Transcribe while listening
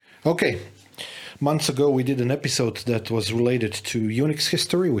Okay. Months ago, we did an episode that was related to Unix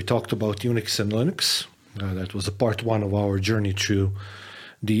history. We talked about Unix and Linux. That was a part one of our journey through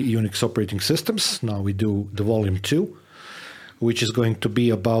the Unix operating systems. Now we do the volume 2, which is going to be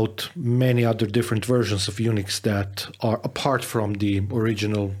about many other different versions of Unix that are apart from the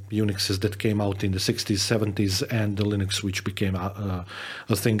original Unixes that came out in the 60s, 70s, and the Linux, which became a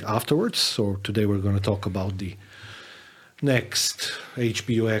thing afterwards. So today we're going to talk about the Next,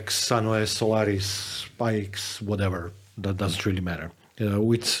 HBUX, SunOS, Solaris, PyX, whatever. That doesn't really matter.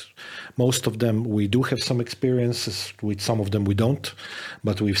 With most of them, we do have some experiences. With some of them, we don't.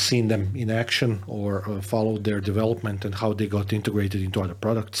 But we've seen them in action or followed their development and how they got integrated into other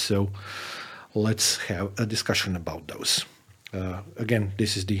products. So let's have a discussion about those. Again,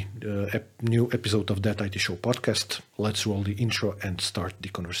 this is the new episode of That IT Show podcast. Let's roll the intro and start the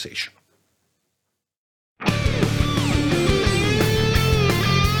conversation.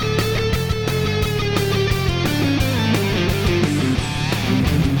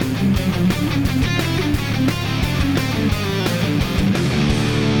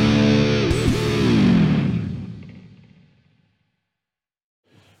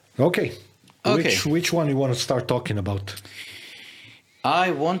 Okay. Which one you want to start talking about? I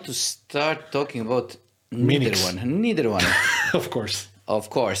want to start talking about neither one. Of course.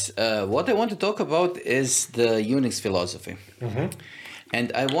 What I want to talk about is the Unix philosophy. Mm-hmm.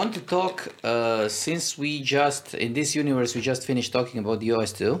 And I want to talk, since in this universe, we just finished talking about the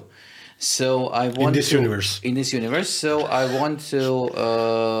OS2. So I want In this universe. So I want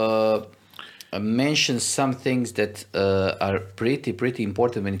to mention some things that are pretty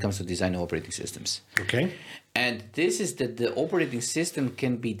important when it comes to design of operating systems. Okay. And this is that the operating system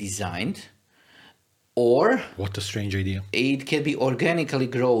can be designed, or what a strange idea. It can be organically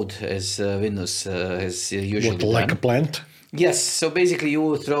grown, as Windows has usually done. Like a plant? Yes. So basically,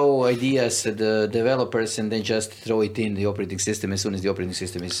 you throw ideas at the developers and then just throw it in the operating system as soon as the operating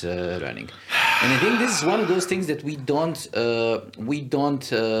system is running. And I think this is one of those things that we don't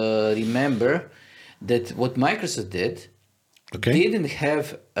remember, that what Microsoft did didn't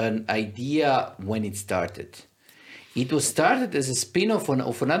have an idea when it started. It was started as a spin-off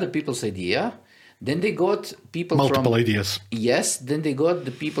of another people's idea. Then they got people multiple ideas. Yes. Then they got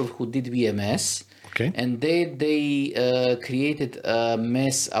the people who did VMS. Okay. And they created a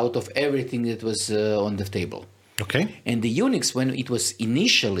mess out of everything that was on the table. Okay. And the Unix, when it was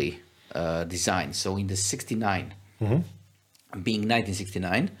initially designed, so in the 69, being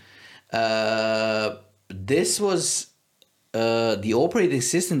 1969, this was the operating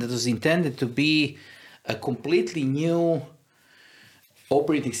system that was intended to be a completely new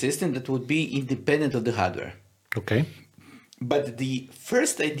operating system that would be independent of the hardware. Okay. But the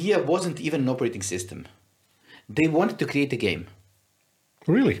first idea wasn't even an operating system. They wanted to create a game.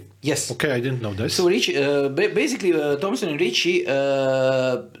 Really? Yes. Okay, I didn't know this. So basically, Thomson and Ritchie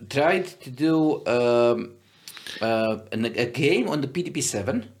tried to do a game on the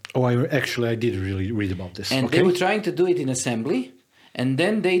PDP-7. Oh, I did really read about this. And they were trying to do it in assembly. And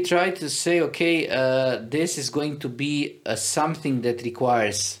then they tried to say, okay, this is going to be something that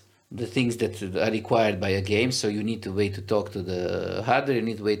requires the things that are required by a game. So you need to wait to talk to the hardware, you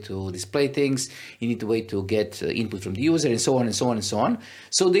need to wait to display things, you need to wait to get input from the user, and so on and so on and so on.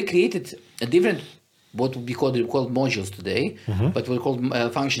 So they created a different, what would be called modules today, but were called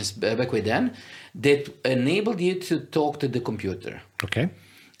functions back way then, that enabled you to talk to the computer. Okay.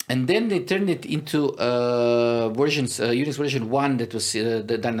 And then they turned it into Unix version 1 that was done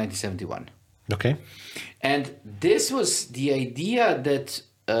in 1971. Okay. And this was the idea that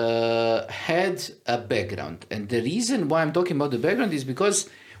had a background. And the reason why I'm talking about the background is because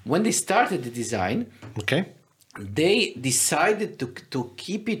when they started the design, they decided to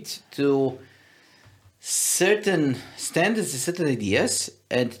keep it to certain standards, certain ideas,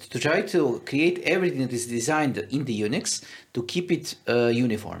 and to try to create everything that is designed in the Unix to keep it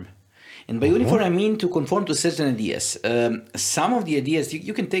uniform. And by uniform, I mean to conform to certain ideas. Some of the ideas,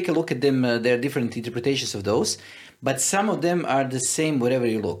 you can take a look at them. There are different interpretations of those, but some of them are the same wherever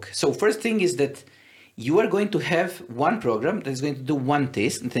you look. So first thing is that you are going to have one program that is going to do one thing.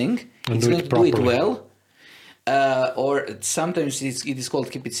 It's going to do it well. Or sometimes it is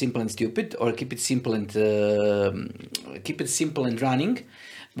called keep it simple and stupid, or keep it simple and running,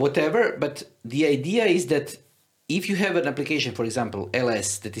 whatever. But the idea is that if you have an application, for example,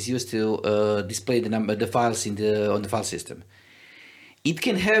 ls, that is used to display the files on the file system, it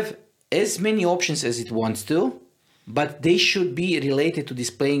can have as many options as it wants to, but they should be related to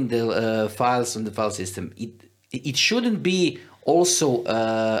displaying the files on the file system. It shouldn't be also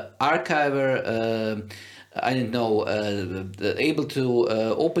archiver, I don't know, able to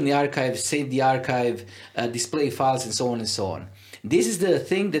open the archive, save the archive, display files, and so on and so on. This is the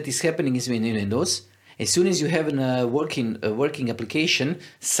thing that is happening in Windows. As soon as you have a working application,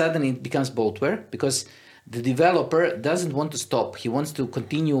 suddenly it becomes bloatware because the developer doesn't want to stop. He wants to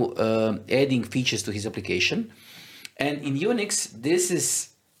continue adding features to his application. And in Unix, this is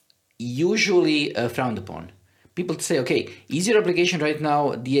usually frowned upon. People say, okay, is your application right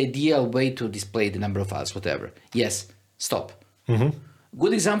now the ideal way to display the number of files, whatever? Yes, stop.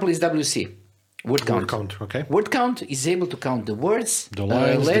 Good example is WC. Word count. Okay. Word count is able to count the words, the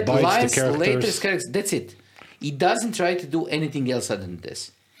lines, the bytes, the characters. That's it. It doesn't try to do anything else other than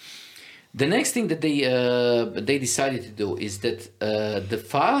this. The next thing that they decided to do is that the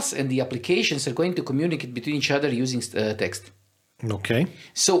files and the applications are going to communicate between each other using text. Okay.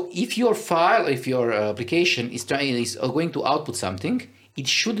 So if your file, if your application is going to output something, it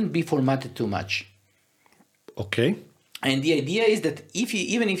shouldn't be formatted too much. Okay. And the idea is that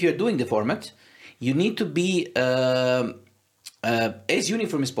even if you're doing the format, you need to be as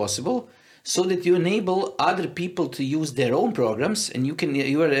uniform as possible, so that you enable other people to use their own programs, and you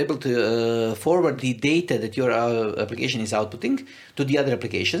are able to forward the data that your application is outputting to the other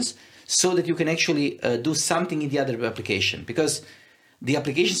applications, so that you can actually do something in the other application, because the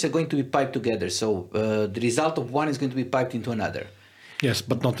applications are going to be piped together. So the result of one is going to be piped into another. Yes,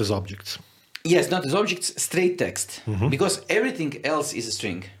 but not as objects. Yes, not as objects, straight text, because everything else is a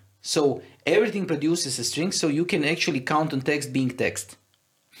string. So everything produces a string, so you can actually count on text being text.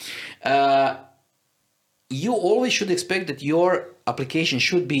 You always should expect that your application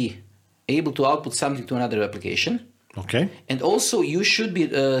should be able to output something to another application. Okay. And also you should be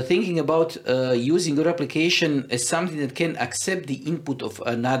thinking about using your application as something that can accept the input of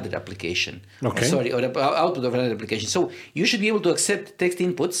another application. Okay. Or the output of another application. So you should be able to accept text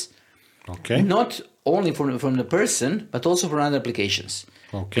inputs. Okay. Not only from the person, but also from other applications.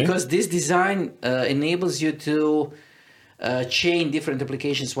 Okay. Because this design enables you to chain different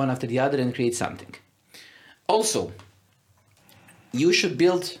applications one after the other and create something. Also, you should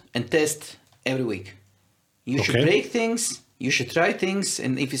build and test every week. You should break things, you should try things,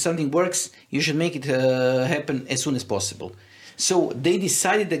 and if something works, you should make it happen as soon as possible. So they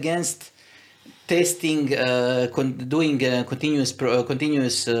decided against testing, doing continuous.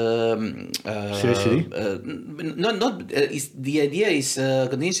 CI/CD? The idea is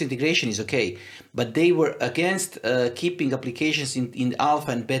continuous integration is okay, but they were against keeping applications in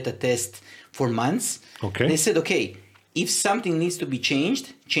alpha and beta test for months. Okay. They said, okay, if something needs to be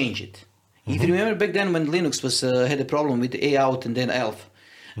changed, change it. If you remember back then when Linux had a problem with A out and then elf,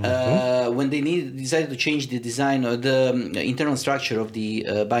 when they decided to change the design or the internal structure of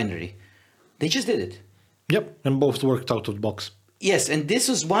the binary, they just did it. Yep, and both worked out of the box. Yes, and this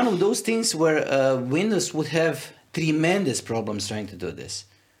was one of those things where Windows would have tremendous problems trying to do this.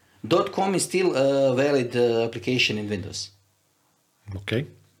 .com is still a valid application in Windows. Okay.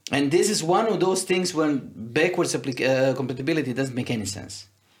 And this is one of those things when backwards compatibility doesn't make any sense.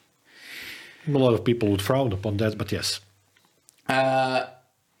 A lot of people would frown upon that, but yes.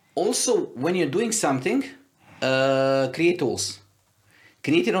 Also, when you're doing something, create tools.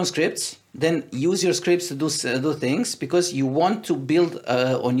 Create your own scripts, then use your scripts to do things, because you want to build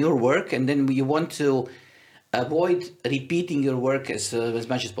on your work, and then you want to avoid repeating your work as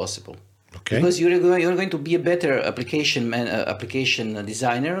much as possible. Okay. Because you're going to be a better application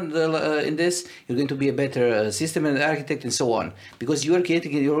designer in this. You're going to be a better system architect and so on. Because you are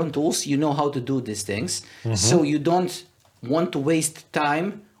creating your own tools, you know how to do these things. So you don't want to waste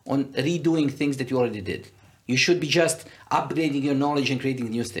time on redoing things that you already did. You should be just upgrading your knowledge and creating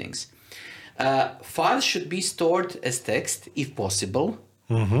new things. Files should be stored as text if possible.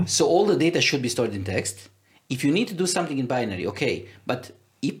 So all the data should be stored in text. If you need to do something in binary, okay, but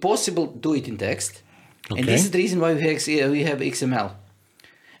if possible, do it in text. Okay. And this is the reason why we have XML.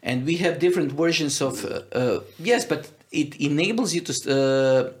 And we have different versions of, yes, but it enables you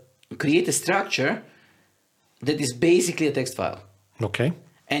to create a structure that is basically a text file. Okay.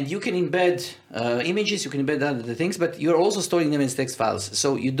 And you can embed images, you can embed other things, but you're also storing them as text files.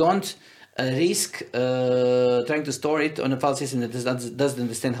 So you don't risk trying to store it on a file system that doesn't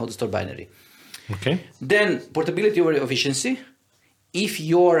understand how to store binary. Okay. Then portability over efficiency. If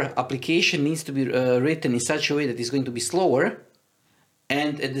your application needs to be written in such a way that it's going to be slower,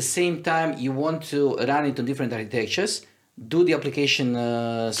 and at the same time you want to run it on different architectures, do the application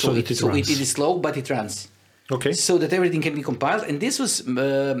so it is slow, but it runs. Okay. So that everything can be compiled. And this was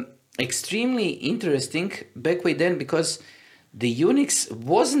extremely interesting back way then, because the Unix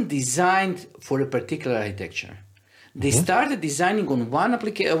wasn't designed for a particular architecture. They started designing on one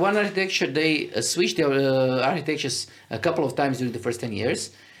architecture. They switched their architectures a couple of times during the first 10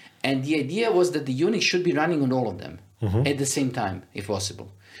 years. And the idea was that the Unix should be running on all of them at the same time, if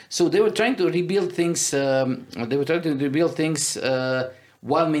possible. So they were trying to rebuild things.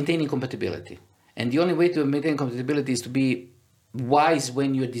 While maintaining compatibility. And the only way to maintain compatibility is to be wise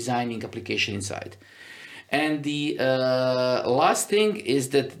when you're designing application inside. And the last thing is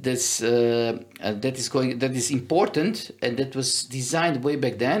that that is important, and that was designed way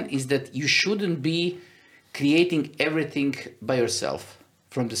back then, is that you shouldn't be creating everything by yourself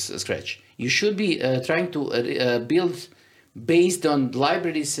from the scratch. You should be trying to build based on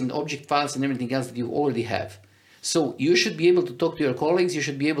libraries and object files and everything else that you already have. So you should be able to talk to your colleagues, you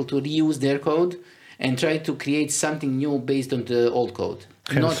should be able to reuse their code and try to create something new based on the old code.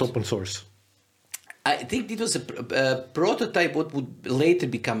 Hence open source. I think it was a prototype what would later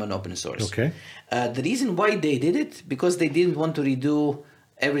become an open source. Okay. The reason why they did it, because they didn't want to redo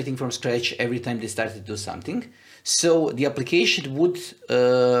everything from scratch every time they started to do something. So the application would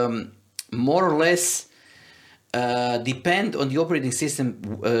more or less depend on the operating system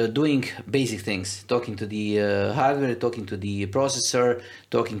doing basic things, talking to the hardware, talking to the processor,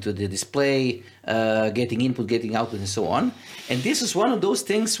 talking to the display, getting input, getting output, and so on. And this is one of those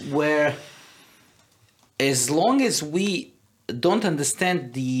things where, as long as we don't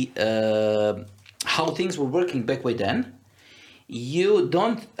understand the how things were working back way then, you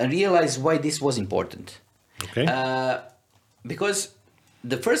don't realize why this was important. Okay. Because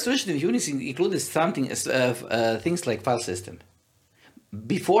the first version of Unix included things like file system.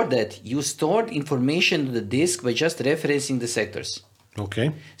 Before that, you stored information to the disk by just referencing the sectors.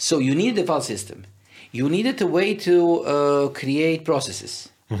 Okay. So you needed a file system. You needed a way to create processes.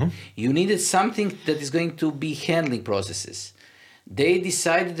 You needed something that is going to be handling processes. They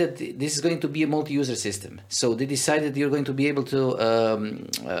decided that this is going to be a multi-user system. So they decided you're going to be able to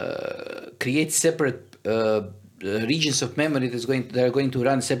create separate regions of memory that are going to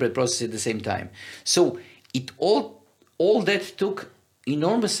run separate processes at the same time. So it all that took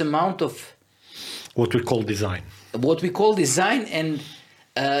enormous amount of what we call design. And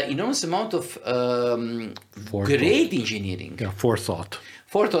enormous amount of great engineering. Yeah, forethought.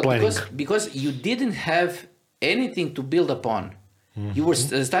 Because you didn't have anything to build upon. You were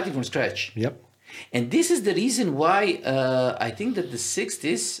starting from scratch. Yep. And this is the reason why I think that the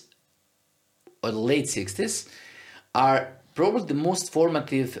 60s or the late 60s are probably the most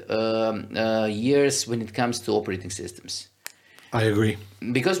formative years when it comes to operating systems. I agree.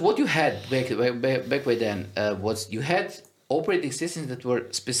 Because what you had back then was you had operating systems that were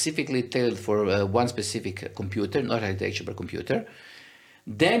specifically tailored for one specific computer, not architecture, but computer.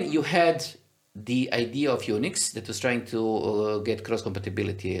 Then you had the idea of Unix that was trying to get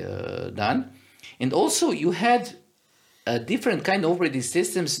cross-compatibility done. And also you had a different kind of operating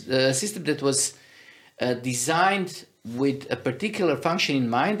system that was designed with a particular function in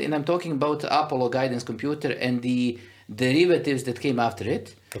mind. And I'm talking about Apollo guidance computer and the derivatives that came after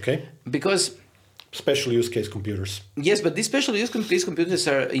it. Okay. Because special use case computers. Yes, but these special use case computers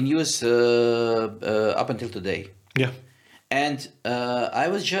are in use up until today. Yeah. And I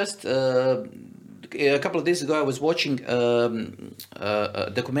was just a couple of days ago, I was watching a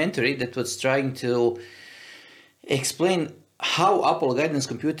documentary that was trying to explain how Apollo guidance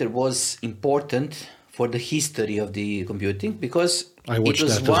computer was important for the history of the computing, because it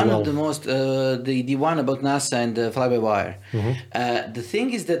was one of the most the one about NASA and fly-by-wire. The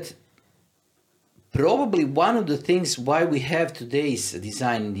thing is that probably one of the things why we have today's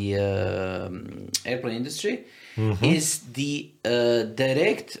design in the airplane industry is the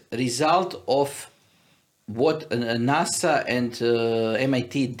direct result of what NASA and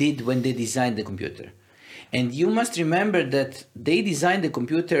MIT did when they designed the computer. And you must remember that they designed the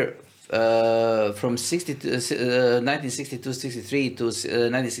computer from 1962-63 to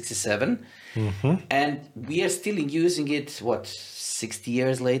 1967. And we are still using it, 60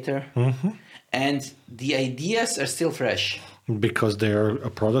 years later? And the ideas are still fresh. Because they are a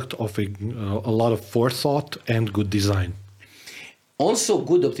product of a lot of forethought and good design. Also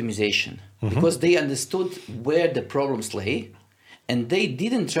good optimization, because they understood where the problems lay, and they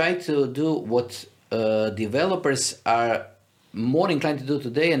didn't try to do what developers are more inclined to do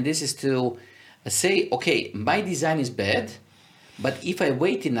today, and this is to say, okay, my design is bad, but if I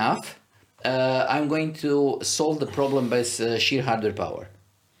wait enough, I'm going to solve the problem by sheer hardware power.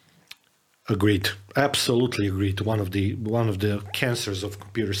 Agreed. Absolutely agreed. One of the cancers of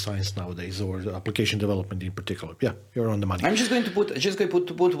computer science nowadays, or the application development in particular. Yeah, you're on the money. I'm just going to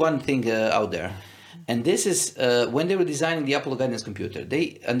put one thing out there, and this is when they were designing the Apollo guidance computer,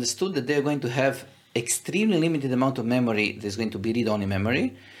 they understood that they're going to have extremely limited amount of memory that's going to be read-only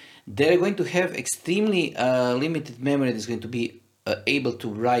memory. They're going to have extremely limited memory that's going to be able to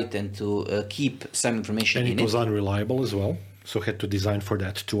write and to keep some information in it. And it was unreliable as well. So had to design for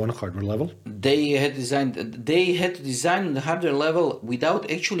that too on a hardware level. They had to design on the hardware level without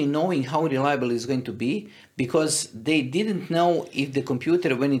actually knowing how reliable it's going to be, because they didn't know if the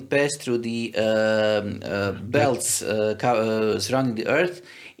computer, when it passed through the belts surrounding the Earth,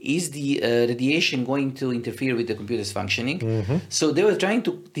 is the radiation going to interfere with the computer's functioning. Mm-hmm. So they were trying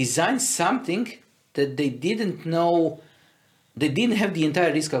to design something that they didn't know, they didn't have the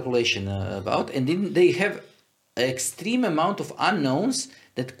entire risk calculation about, and they have extreme amount of unknowns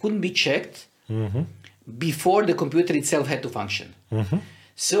that couldn't be checked before the computer itself had to function. Mm-hmm.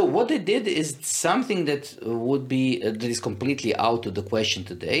 So what they did is something that would be that is completely out of the question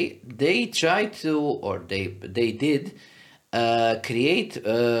today. They tried to, or they did create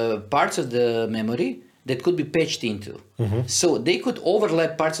parts of the memory that could be patched into. Mm-hmm. So they could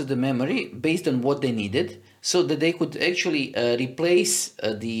overlap parts of the memory based on what they needed, so that they could actually replace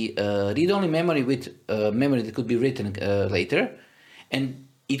the read-only memory with memory that could be written later. And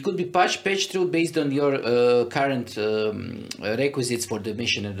it could be patched through based on your current requisites for the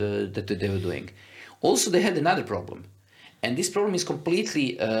mission that they were doing. Also, they had another problem. And this problem is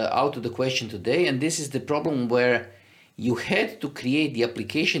completely out of the question today. And this is the problem where you had to create the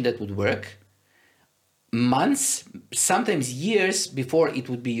application that would work months, sometimes years before it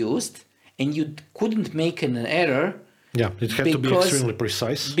would be used. And you couldn't make an error. Yeah, it had to be extremely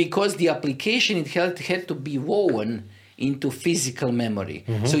precise. Because the application, it had to be woven into physical memory.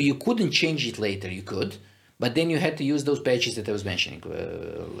 Mm-hmm. So you couldn't change it later. You could, but then you had to use those patches that I was mentioning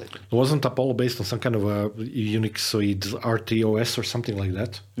later. Wasn't Apollo based on some kind of a Unixoid RTOS or something like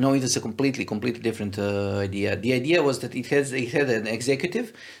that? No, it was a completely different idea. The idea was that it had an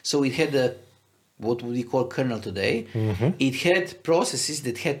executive, so it had what we call kernel today. Mm-hmm. It had processes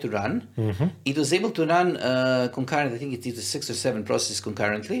that had to run. Mm-hmm. It was able to run concurrent. I think it was 6 or 7 processes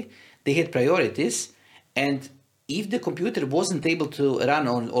concurrently. They had priorities, and if the computer wasn't able to run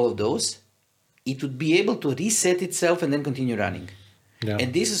on all of those, it would be able to reset itself and then continue running. Yeah.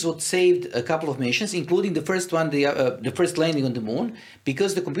 And this is what saved a couple of missions, including the first one, the first landing on the moon,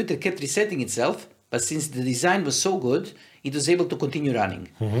 because the computer kept resetting itself. But since the design was so good, it was able to continue running.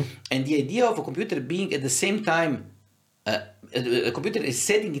 Mm-hmm. And the idea of a computer being at the same time, a computer is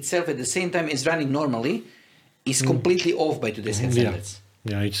setting itself at the same time as running normally, is completely off by today's standards.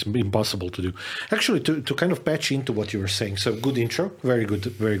 Yeah, it's impossible to do. Actually, to kind of patch into what you were saying, so good intro, very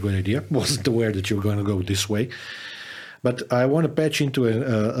good idea. Wasn't aware that you were going to go this way. But I want to patch into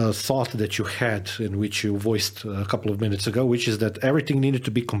a thought that you had, in which you voiced a couple of minutes ago, which is that everything needed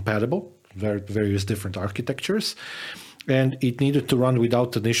to be compatible, various different architectures, and it needed to run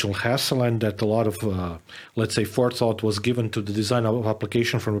without initial hassle, and that a lot of, let's say, forethought was given to the design of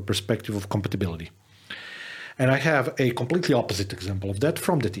application from a perspective of compatibility. And I have a completely opposite example of that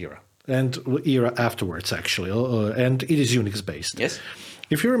from that era, and era afterwards, actually, and it is Unix-based. Yes.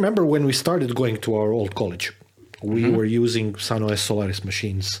 If you remember when we started going to our old college, we were using Sun OS Solaris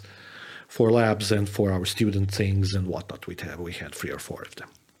machines for labs and for our student things and whatnot. We had 3 or 4 of them.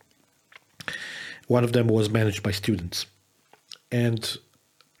 One of them was managed by students. And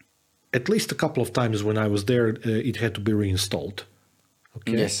at least a couple of times when I was there, it had to be reinstalled.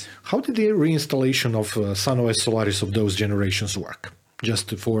 Okay. Yes. How did the reinstallation of Sun OS Solaris of those generations work?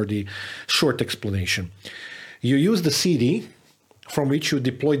 Just for the short explanation. You use the CD from which you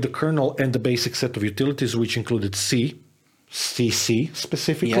deployed the kernel and the basic set of utilities, which included CC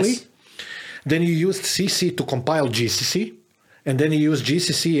specifically. Yes. Then you used CC to compile GCC. And then you use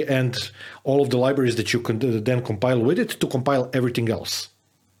GCC and all of the libraries that you can then compile with it to compile everything else.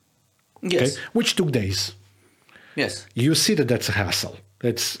 Yes. Okay? Which took days. Yes. You see that that's a hassle.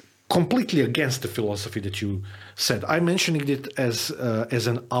 It's completely against the philosophy that you said. I'm mentioning it as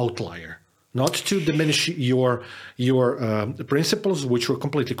an outlier, not to diminish your principles, which were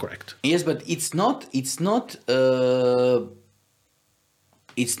completely correct. Yes, but it's not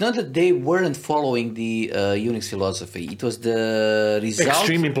that they weren't following the Unix philosophy. It was the result...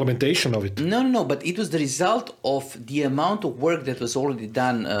 Extreme implementation of it. No, but it was the result of the amount of work that was already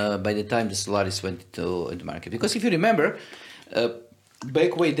done by the time the Solaris went into market. Because if you remember,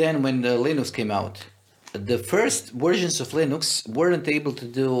 back way then when Linux came out, the first versions of Linux weren't able to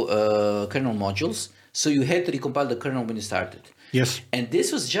do kernel modules, so you had to recompile the kernel when you started. Yes. And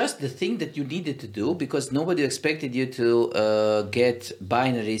this was just the thing that you needed to do because nobody expected you to get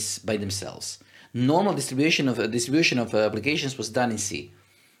binaries by themselves. Normal distribution of applications was done in C.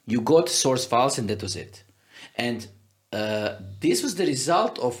 You got source files and that was it. And this was the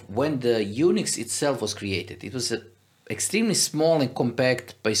result of when the Unix itself was created. It was an extremely small and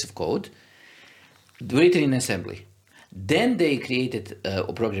compact piece of code written in assembly. Then they created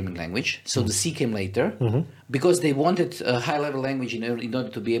a programming language. So the C came later because they wanted a high-level language in order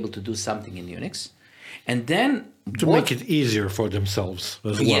to be able to do something in Unix. And then to make it easier for themselves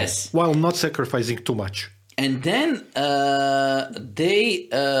as well, yes, while not sacrificing too much. And then they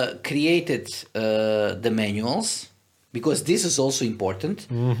created the manuals, because this is also important,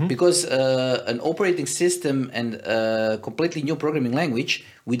 because an operating system and a completely new programming language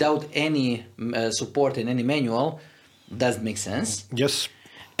without any support in any manual doesn't make sense. Yes.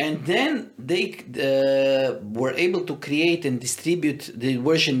 And then they were able to create and distribute the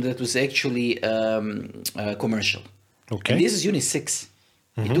version that was actually commercial. Okay. And this is Unix 6.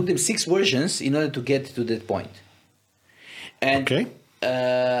 It took them 6 versions in order to get to that point. And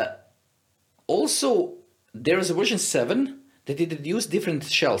also, there is a version 7 that introduced different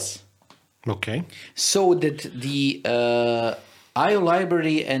shells. Okay. So that the I/O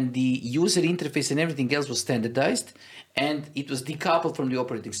library and the user interface and everything else was standardized, and it was decoupled from the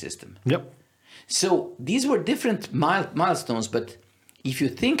operating system. Yep. So these were different milestones, but if you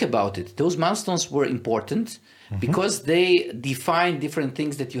think about it, those milestones were important because they defined different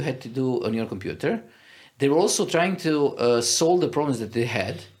things that you had to do on your computer. They were also trying to solve the problems that they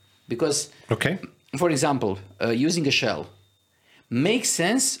had, because, for example, using a shell makes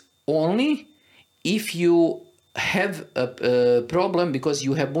sense only if you have a problem because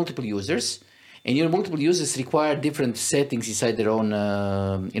you have multiple users, and your multiple users require different settings inside their own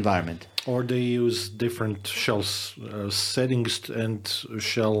environment. Or they use different shells, settings and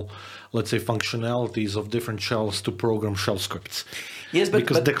shell, let's say, functionalities of different shells to program shell scripts. Yes,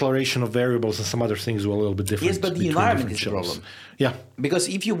 because declaration of variables and some other things were a little bit different. Yes, but the environment is the problem. Yeah. Because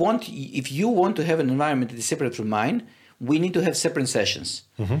if you want to have an environment that is separate from mine, we need to have separate sessions.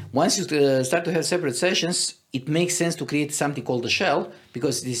 Once you start to have separate sessions, it makes sense to create something called a shell,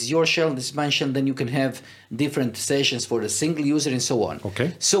 because this is your shell, this is my shell, then you can have different sessions for a single user and so on.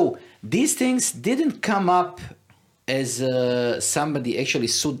 Okay. So these things didn't come up as somebody actually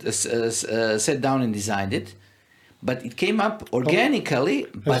sat down and designed it, but it came up organically,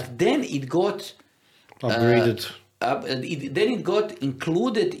 but then it got upgraded. Then it got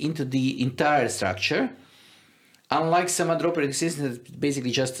included into the entire structure. Unlike some other operating systems that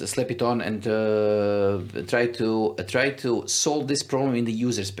basically just slap it on and try to solve this problem in the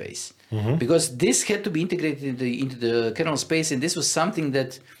user space, because this had to be integrated into the kernel space, and this was something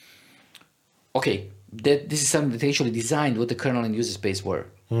that this is something that actually designed what the kernel and user space were.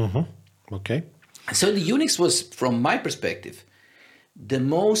 Okay. So the Unix was, from my perspective, the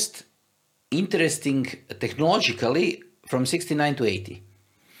most interesting technologically from 69 to 80.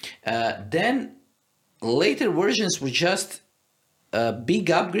 Then later versions were just big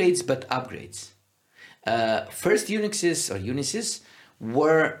upgrades, but upgrades. First Unixes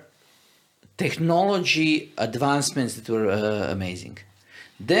were technology advancements that were amazing.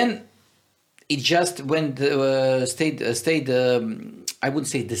 Then it just stayed I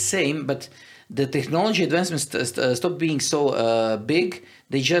wouldn't say the same, but the technology advancements stopped being so big.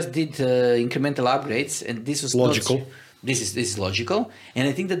 They just did incremental upgrades, and this was logical. This is logical, and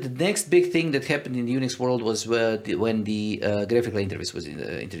I think that the next big thing that happened in the Unix world was when the graphical interface was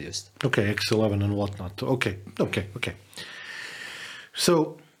introduced. Okay, X11 and whatnot. Okay.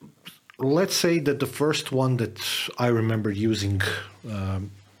 So let's say that the first one that I remember using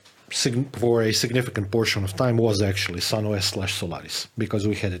for a significant portion of time was actually SunOS/Solaris, because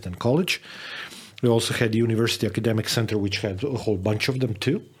we had it in college. We also had the University Academic Center, which had a whole bunch of them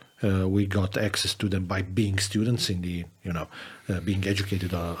too. We got access to them by being students in the, being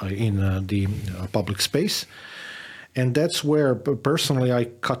educated in the public space. And that's where, personally, I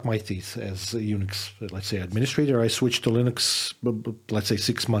cut my teeth as a Unix, let's say, administrator. I switched to Linux, let's say,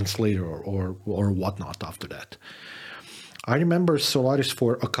 6 months later or whatnot after that. I remember Solaris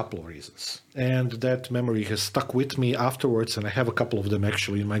for a couple of reasons. And that memory has stuck with me afterwards, and I have a couple of them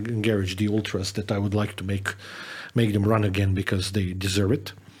actually in my garage, the Ultras, that I would like to make them run again because they deserve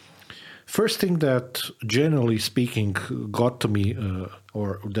it. First thing that, generally speaking, got to me,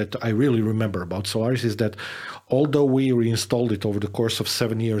 or that I really remember about Solaris, is that although we reinstalled it over the course of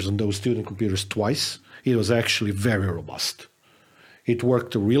 7 years on those student computers twice, it was actually very robust. It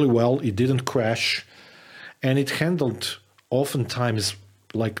worked really well, it didn't crash, and it handled oftentimes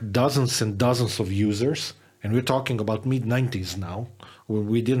like dozens and dozens of users. And we're talking about mid-90s now, where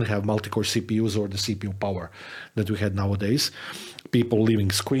we didn't have multi-core CPUs or the CPU power that we had nowadays. People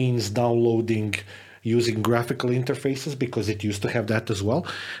leaving screens, downloading, using graphical interfaces because it used to have that as well.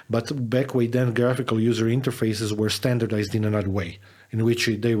 But back way then, graphical user interfaces were standardized in another way, in which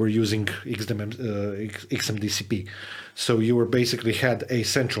they were using XMDCP. So you were basically had a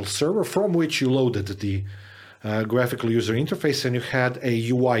central server from which you loaded the graphical user interface, and you had a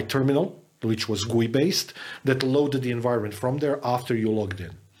UI terminal, which was GUI based, that loaded the environment from there after you logged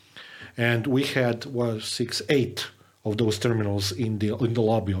in. And we had 8 of those terminals in the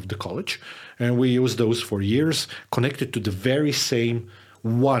lobby of the college, and we used those for years, connected to the very same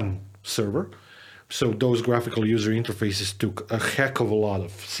one server. So those graphical user interfaces took a heck of a lot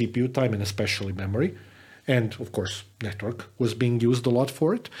of CPU time and especially memory. And of course, network was being used a lot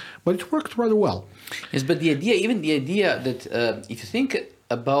for it, but it worked rather well. Yes, but the idea that if you think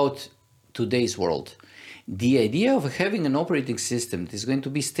about today's world, the idea of having an operating system that is going to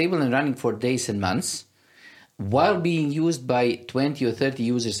be stable and running for days and months while being used by 20 or 30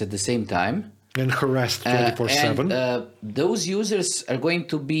 users at the same time. And harassed 24/7. Those users are going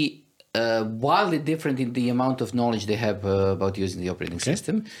to be wildly different in the amount of knowledge they have about using the operating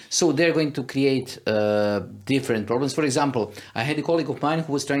system. So they're going to create different problems. For example, I had a colleague of mine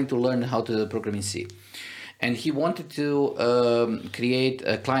who was trying to learn how to program in C. And he wanted to create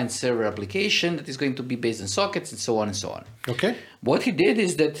a client-server application that is going to be based on sockets and so on and so on. Okay. What he did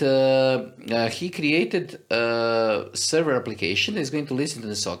is that he created a server application that is going to listen to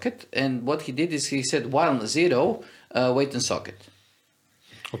the socket. And what he did is he said, while 0, wait on socket.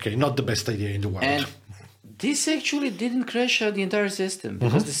 Okay, not the best idea in the world. And this actually didn't crash the entire system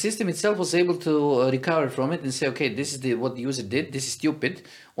because the system itself was able to recover from it and say, okay, this is what the user did. This is stupid.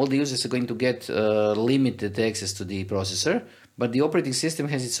 All the users are going to get limited access to the processor, but the operating system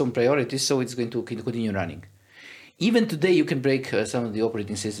has its own priorities, so it's going to continue running. Even today, you can break some of the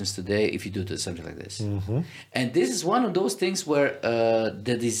operating systems today if you do something like this. And this is one of those things where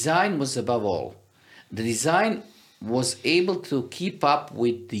the design was above all. The design was able to keep up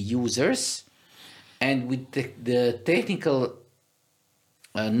with the users and with the technical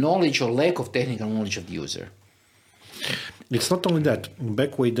knowledge or lack of technical knowledge of the user. It's not only that.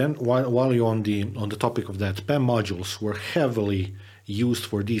 Back way then, while you're on the topic of that, PAM modules were heavily used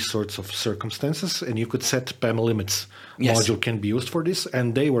for these sorts of circumstances, and you could set PAM limits. Yes. Module can be used for this,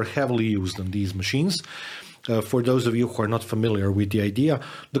 and they were heavily used on these machines. For those of you who are not familiar with the idea,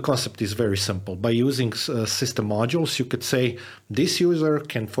 the concept is very simple. By using system modules, you could say this user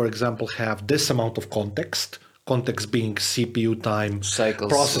can, for example, have this amount of context being CPU time,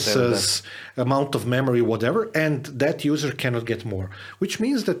 cycles, processes, amount of memory, whatever, and that user cannot get more. Which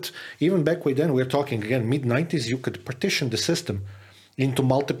means that even back way then, we're talking again, mid-90s, you could partition the system into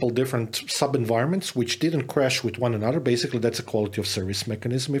multiple different sub-environments which didn't crash with one another. Basically, that's a quality of service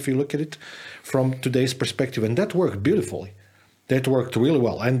mechanism if you look at it from today's perspective. And that worked beautifully. That worked really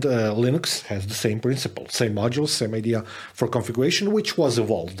well. And Linux has the same principle, same modules, same idea for configuration, which was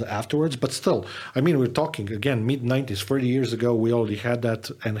evolved afterwards. But still, I mean, we're talking, again, mid-90s, 30 years ago, we already had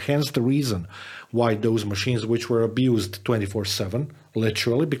that. And hence the reason why those machines, which were abused 24/7,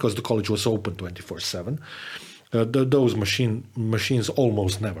 literally, because the college was open 24/7, those machines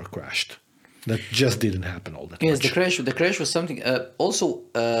almost never crashed. That just didn't happen all the time. Yes, the crash was something. Also,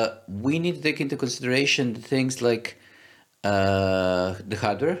 we need to take into consideration things like the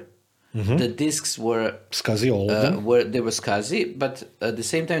hardware. The disks were SCSI, all of them. They were SCSI, but at the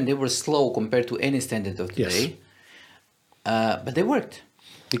same time they were slow compared to any standard of today. Yes. But they worked.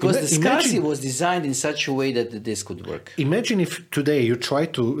 Because the SCSI was designed in such a way that the disk could work. Imagine if today you try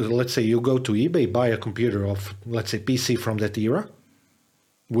to, let's say you go to eBay, buy a computer of, let's say, PC from that era,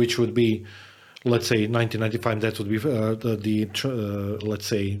 which would be, let's say, 1995, that would be let's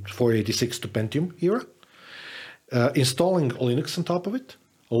say, 486 to Pentium era. Installing Linux on top of it,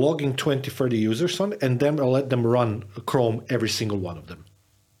 logging 20, 30 users on, and then let them run Chrome, every single one of them.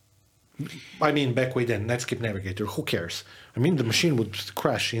 I mean, back way then, Netscape Navigator, who cares? I mean, the machine would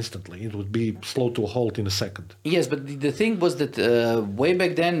crash instantly. It would be slow to a halt in a second. Yes, but the thing was that way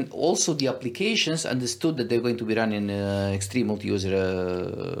back then, also the applications understood that they're going to be run in extreme multi-user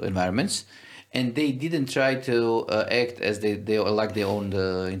environments, and they didn't try to act as they like they own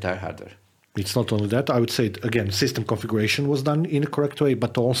the entire hardware. It's not only that. I would say, again, system configuration was done in a correct way,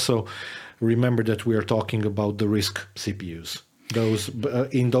 but also remember that we are talking about the RISC CPUs.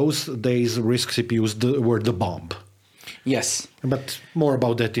 In those days, RISC CPUs were the bomb. Yes. But more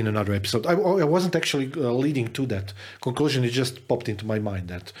about that in another episode. I wasn't actually leading to that conclusion. It just popped into my mind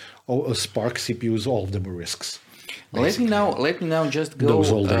that Spark CPUs, all of them were RISCs. Let me now just go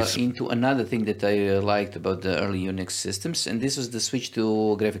into another thing that I liked about the early Unix systems, and this was the switch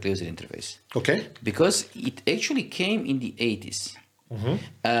to graphical user interface. Okay. Because it actually came in the 80s.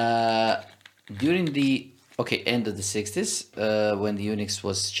 during the end of the 60s, when the Unix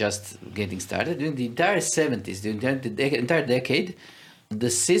was just getting started, during the entire 70s, the entire decade, the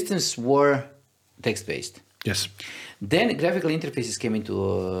systems were text-based. Yes. Then graphical interfaces came into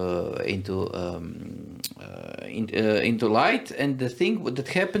light, and the thing that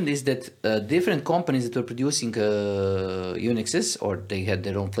happened is that different companies that were producing Unixes, or they had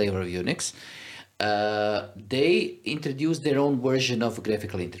their own flavor of Unix, they introduced their own version of a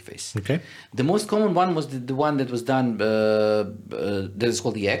graphical interface. Okay. The most common one was the one that was done, that is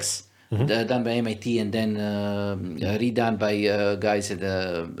called the X, done by MIT and then redone by guys at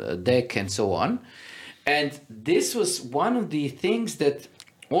DEC and so on. And this was one of the things that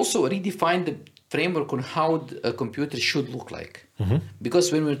also redefined the framework on how a computer should look like.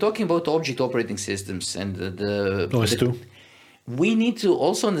 Because when we're talking about object operating systems and we need to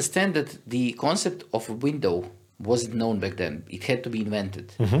also understand that the concept of a window wasn't known back then. It had to be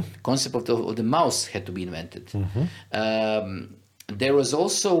invented. Concept of the mouse had to be invented. There was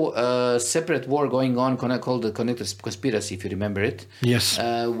also a separate war going on called the connector conspiracy, if you remember it. Yes.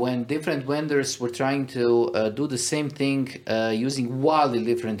 When different vendors were trying to do the same thing using wildly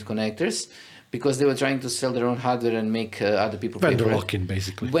different connectors, because they were trying to sell their own hardware and make other people pay for it. Vendor lock-in,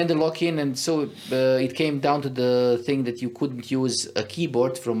 basically. Vendor lock-in, and so it came down to the thing that you couldn't use a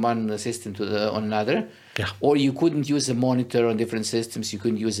keyboard from one system to on another. Yeah. Or you couldn't use a monitor on different systems. You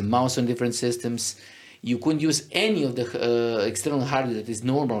couldn't use a mouse on different systems. You couldn't use any of the external hardware that is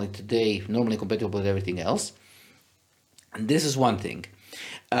normally compatible with everything else. And this is one thing.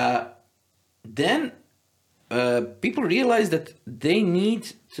 Then people realized that they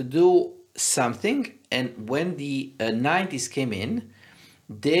need to do something, and when the 90s came in,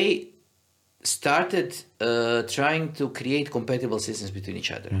 they started trying to create compatible systems between each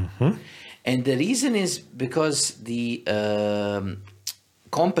other. And the reason is because the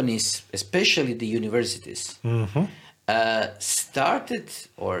companies, especially the universities, started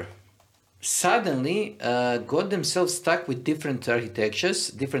or suddenly got themselves stuck with different architectures,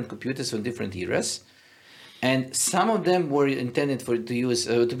 different computers from different eras. And some of them were intended to be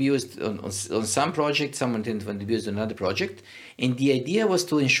used on some project, some intended to be used on another project. And the idea was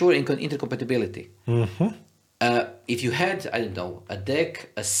to ensure intercompatibility. If you had, I don't know, a DEC,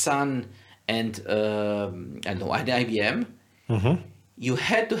 a Sun, and an IBM, you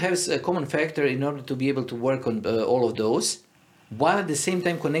had to have a common factor in order to be able to work on all of those, while at the same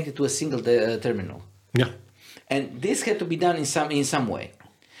time connected to a single terminal. Yeah. And this had to be done in some way.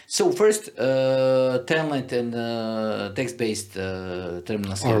 So first, telnet and text-based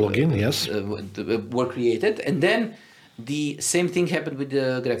terminals were created, and then the same thing happened with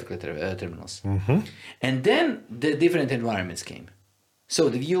the graphical terminals. And then the different environments came. So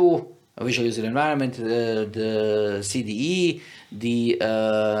the Visual User Environment, the CDE, the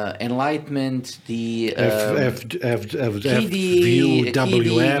Enlightenment, the KDE,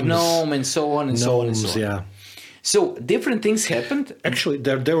 GNOME, and so on and so on and so on. Yeah. So different things happened. Actually,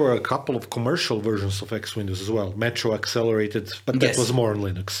 there were a couple of commercial versions of X Windows as well, Metro Accelerated, but that was more on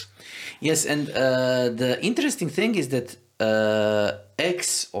Linux. Yes, and the interesting thing is that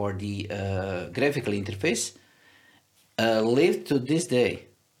X, or the graphical interface, lived to this day.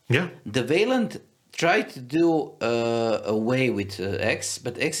 Yeah. The Wayland tried to do away with X,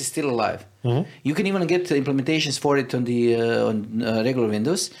 but X is still alive. You can even get implementations for it on the regular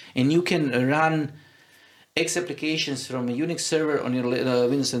Windows, and you can run X applications from a Unix server on your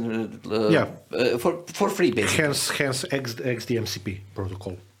Windows for free, basically. Hence XDMCP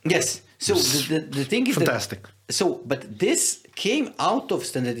protocol. Yes. So the thing is fantastic. But this came out of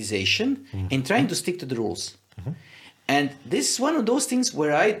standardization and trying to stick to the rules. And this is one of those things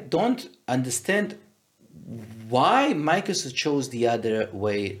where I don't understand why Microsoft chose the other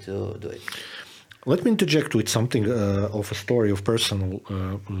way to do it. Let me interject with something of a story of personal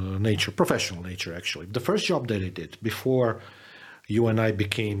nature, professional nature, actually. The first job that I did before you and I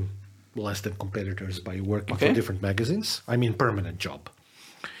became less than competitors by working for different magazines, I mean permanent job,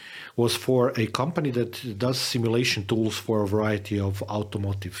 was for a company that does simulation tools for a variety of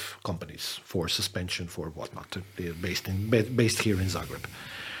automotive companies, for suspension, for whatnot, based here in Zagreb.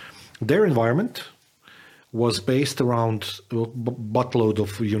 Their environment was based around a buttload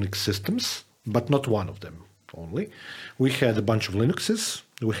of Unix systems, but not one of them only. We had a bunch of Linuxes,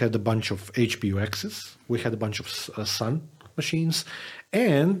 we had a bunch of HPUXs, we had a bunch of Sun machines,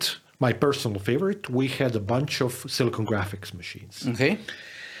 and my personal favorite, we had a bunch of Silicon Graphics machines. Okay.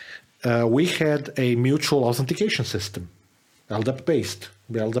 We had a mutual authentication system, LDAP-based.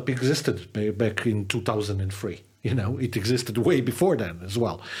 LDAP existed back in 2003. It existed way before then as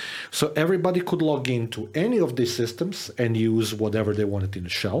well. So everybody could log into any of these systems and use whatever they wanted in the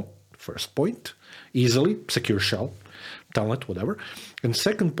shell First point, easily, secure shell, telnet, whatever. And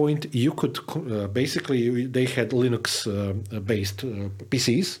second point, you could basically, they had Linux-based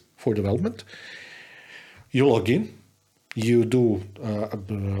PCs for development. You log in, you do,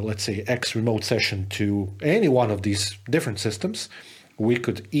 let's say, X remote session to any one of these different systems. We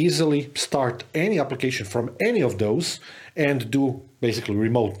could easily start any application from any of those and do basically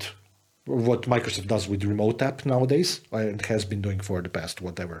remote, what Microsoft does with remote app nowadays, and has been doing for the past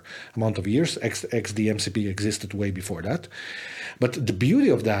whatever amount of years. XDMCP existed way before that. But the beauty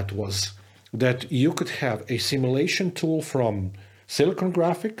of that was that you could have a simulation tool from Silicon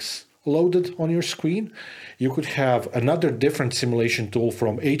Graphics loaded on your screen. You could have another different simulation tool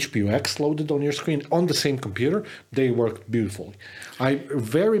from HPUX loaded on your screen on the same computer. They worked beautifully. I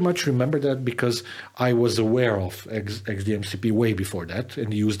very much remember that because I was aware of XDMCP way before that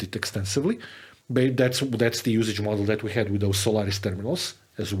and used it extensively. But that's the usage model that we had with those Solaris terminals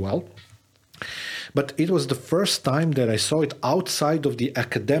as well. But it was the first time that I saw it outside of the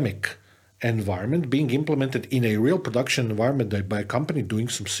academic environment being implemented in a real production environment by a company doing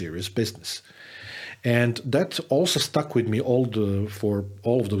some serious business. And that also stuck with me for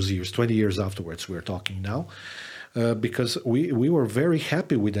all of those years, 20 years afterwards, we're talking now, because we were very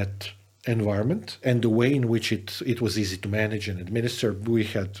happy with that environment and the way in which it was easy to manage and administer. We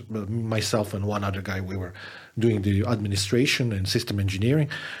had, myself and one other guy, we were doing the administration and system engineering,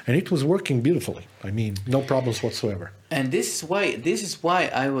 and it was working beautifully. I mean, no problems whatsoever. And this is why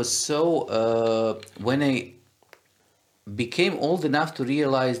I was so when I became old enough to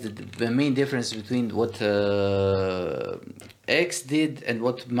realize that the main difference between what X did and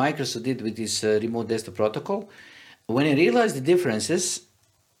what Microsoft did with this remote desktop protocol. When I realized the differences,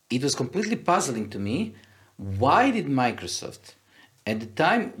 it was completely puzzling to me. Why did Microsoft, at the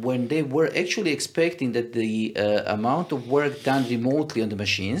time when they were actually expecting that the amount of work done remotely on the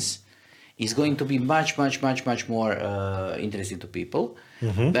machines is going to be much more interesting to people,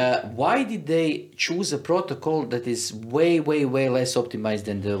 why did they choose a protocol that is way less optimized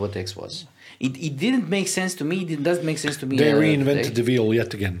than what X was? It didn't make sense to me. It doesn't make sense to me. They reinvented the wheel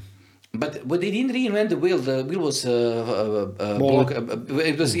yet again. But they didn't reinvent the wheel. The wheel was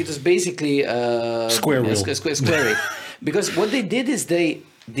it was basically square wheel. Square. Because what they did is they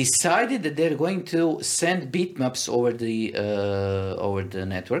decided that they're going to send bitmaps over the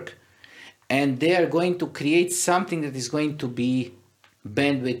network, and they are going to create something that is going to be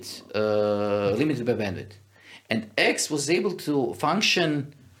bandwidth limited by bandwidth. And X was able to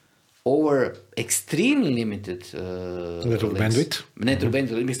function over extremely limited network bandwidth,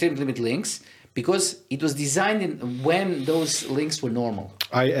 extremely limited links, because it was designed when those links were normal.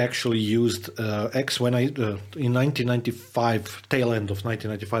 I actually used X when I in 1995, tail end of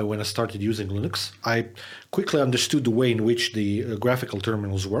 1995, when I started using Linux. I quickly understood the way in which the graphical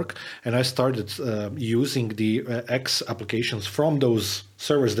terminals work, and I started using the X applications from those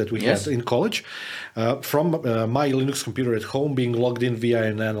servers that we had in college, from my Linux computer at home, being logged in via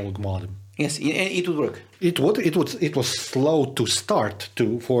an analog modem. Yes, it would work. It was slow to start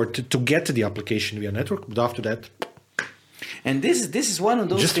to get the application via network, but after that. And this is one of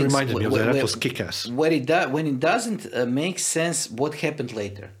those just things reminded me of that. That was kick-ass. When it doesn't make sense, what happened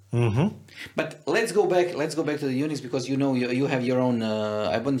later. But let's go back to the Unix, because you have your own.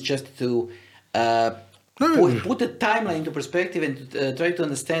 I want just to put the timeline into perspective and try to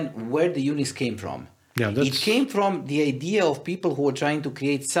understand where the Unix came from. Yeah, it came from the idea of people who were trying to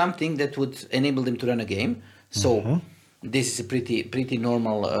create something that would enable them to run a game. So this is a pretty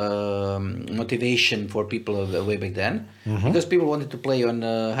normal motivation for people way back then, because people wanted to play on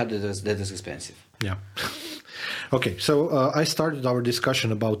hardware that is expensive. Yeah. Okay, so I started our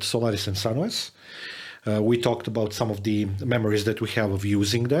discussion about Solaris and SunOS. We talked about some of the memories that we have of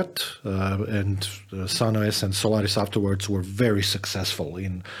using that, and SunOS and Solaris afterwards were very successful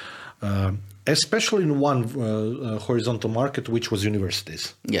in especially in one horizontal market, which was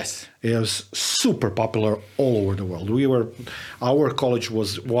universities. Yes. It was super popular all over the world. Our college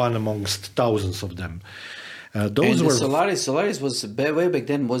was one amongst thousands of them. Solaris was way back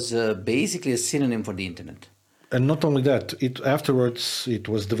then was basically a synonym for the internet. And not only that, afterwards it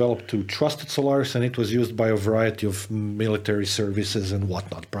was developed to Trusted Solaris, and it was used by a variety of military services and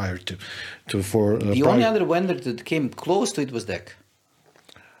whatnot prior to the only other vendor that came close to it was DEC.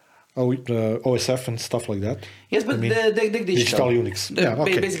 OSF and stuff like that. Yes, but the digital Unix.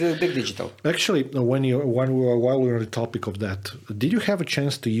 Basically, big digital. Actually, while we were on the topic of that, did you have a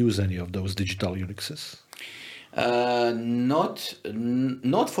chance to use any of those digital Unixes?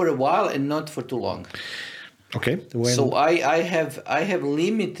 Not for a while, and not for too long. Okay. So I have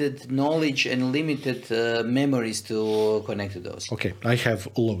limited knowledge and limited memories to connect to those. Okay, I have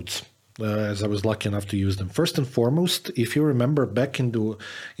loads. as I was lucky enough to use them. First and foremost, if you remember back in the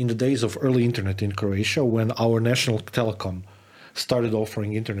days of early internet in Croatia, when our national telecom started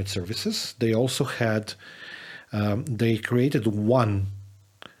offering internet services, they also had, they created one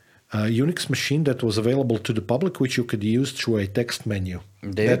Unix machine that was available to the public, which you could use through a text menu.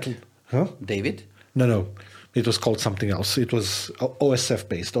 David? No. It was called something else. It was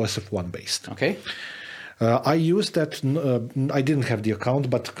OSF-based, OSF1 based. Okay. I used that. I didn't have the account,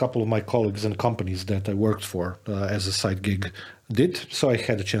 but a couple of my colleagues and companies that I worked for as a side gig did. So I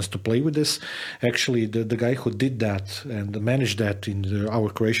had a chance to play with this. Actually, the guy who did that and managed that in our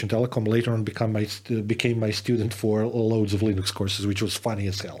Croatian Telecom later on became my student for loads of Linux courses, which was funny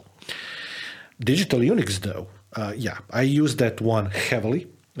as hell. Digital Unix, though, I used that one heavily.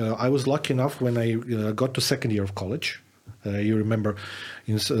 I was lucky enough when I got to second year of college. You remember,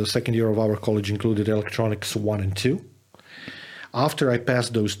 in second year of our college included electronics 1 and 2. After I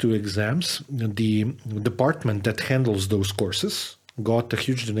passed those 2 exams, the department that handles those courses got a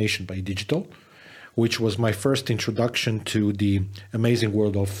huge donation by Digital, which was my first introduction to the amazing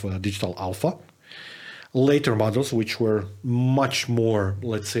world of Digital Alpha. Later models, which were much more,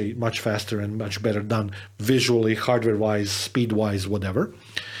 let's say, much faster and much better done visually, hardware-wise, speed-wise, whatever.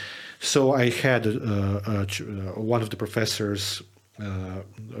 So I had one of the professors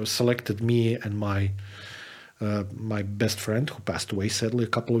selected me and my best friend, who passed away sadly a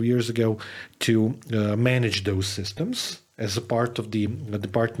couple of years ago, to manage those systems as a part of the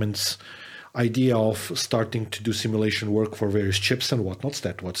department's idea of starting to do simulation work for various chips and whatnots.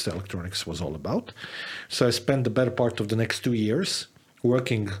 That's what electronics was all about. So I spent the better part of the next 2 years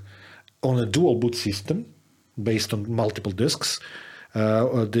working on a dual boot system based on multiple disks.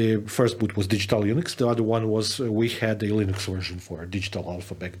 The first boot was Digital Unix. The other one was, we had a Linux version for Digital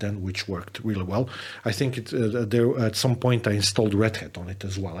Alpha back then, which worked really well. I think there at some point I installed Red Hat on it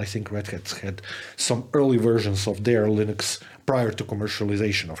as well. I think Red Hat had some early versions of their Linux prior to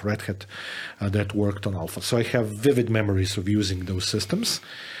commercialization of Red Hat that worked on Alpha. So I have vivid memories of using those systems.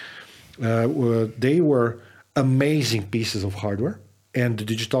 They were amazing pieces of hardware, and the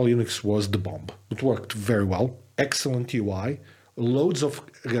Digital Unix was the bomb. It worked very well, excellent UI. Loads of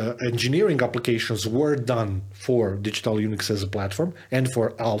engineering applications were done for Digital Unix as a platform and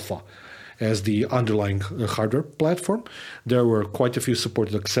for Alpha as the underlying hardware platform. There were quite a few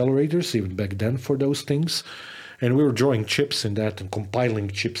supported accelerators even back then for those things. And we were drawing chips in that and compiling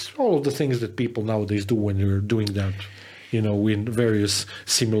chips, all of the things that people nowadays do when they're doing that, in various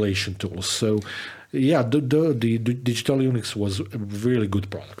simulation tools. So, yeah, the Digital Unix was a really good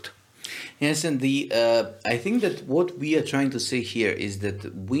product. Yes, and I think that what we are trying to say here is that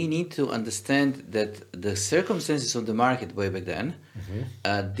we need to understand that the circumstances on the market way back then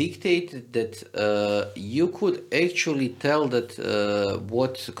dictated that you could actually tell that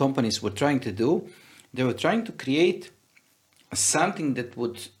what companies were trying to do, they were trying to create something that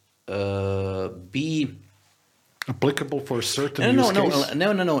would be applicable for certain use case?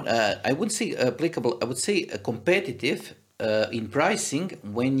 No. I wouldn't say applicable. I would say competitive in pricing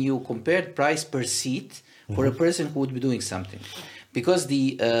when you compared price per seat for a person who would be doing something, because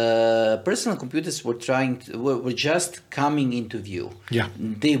the personal computers were just coming into view. Yeah,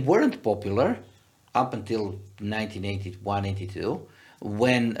 they weren't popular up until 1981, 82.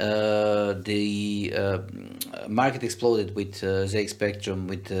 When the market exploded with ZX Spectrum,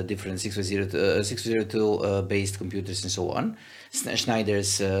 with different 602 based computers and so on,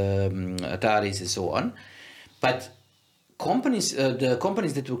 Schneider's, Ataris and so on. But the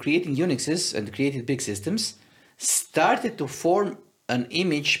companies that were creating Unixes and created big systems started to form an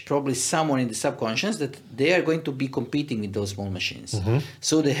image, probably somewhere in the subconscious, that they are going to be competing with those small machines.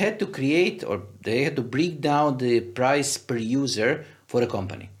 So they had to create, or they had to break down the price per user for a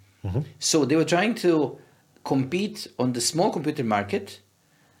company. So they were trying to compete on the small computer market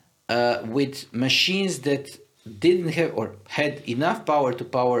with machines that didn't have or had enough power to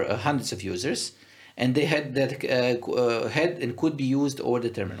power hundreds of users, and they had that had and could be used over the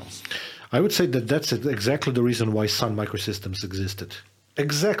terminals. I would say that that's exactly the reason why Sun Microsystems existed.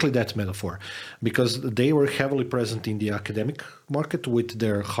 Exactly that metaphor, because they were heavily present in the academic market with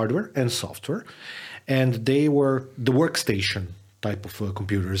their hardware and software, and they were the workstation type of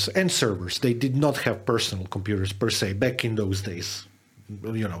computers and servers. They did not have personal computers per se back in those days,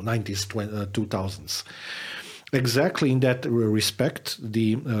 90s, 2000s. Exactly in that respect,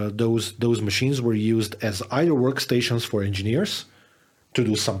 those machines were used as either workstations for engineers to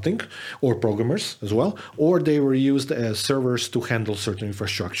do something, or programmers as well, or they were used as servers to handle certain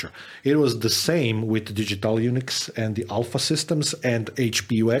infrastructure. It was the same with Digital Unix and the Alpha systems and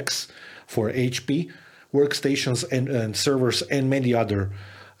HPUX for HP workstations and servers and many other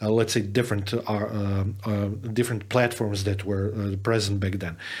let's say, different platforms that were present back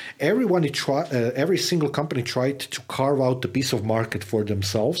then. Every single company tried to carve out a piece of market for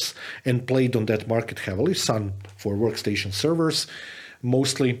themselves and played on that market heavily. Sun for workstation servers,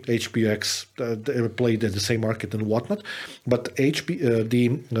 mostly HPX played at the same market and whatnot, but Sun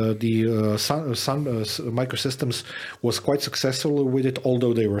Microsystems was quite successful with it,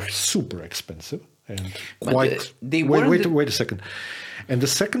 although they were super expensive and quite. Wait a second. And the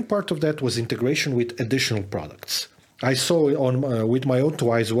second part of that was integration with additional products. I saw with my own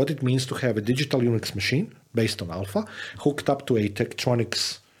two eyes what it means to have a digital Unix machine based on Alpha hooked up to a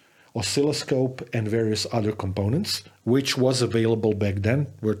Tektronix oscilloscope and various other components, which was available back then.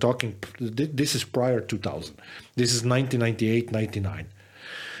 We're talking, this is prior 2000. This is 1998, 99.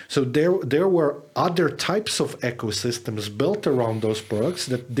 So there were other types of ecosystems built around those products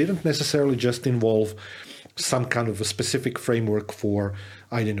that didn't necessarily just involve some kind of a specific framework for,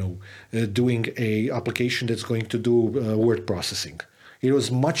 I don't know, doing a application that's going to do word processing. It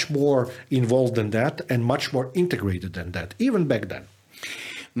was much more involved than that and much more integrated than that, even back then.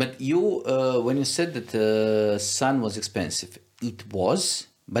 But you, when you said that Sun was expensive, it was,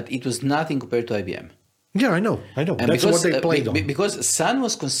 but it was nothing compared to IBM. Yeah, I know. And that's what they played on. Because Sun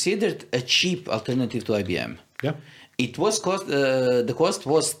was considered a cheap alternative to IBM. Yeah. It was the cost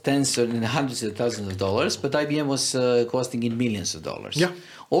was tens and hundreds of thousands of dollars, but IBM was costing in millions of dollars. Yeah.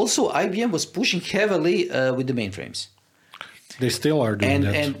 Also, IBM was pushing heavily with the mainframes. They still are doing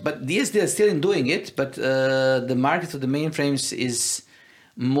that. But yes, they're still doing it, but the market of the mainframes is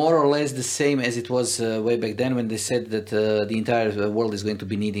more or less the same as it was way back then when they said that the entire world is going to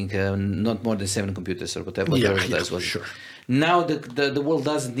be needing not more than 7 computers or whatever. Sure. Now the world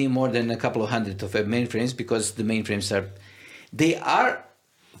doesn't need more than a couple of hundred of mainframes because the mainframes are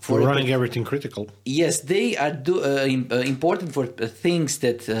for running everything critical. Yes, they are important for things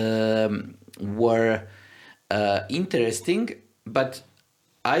that were interesting, but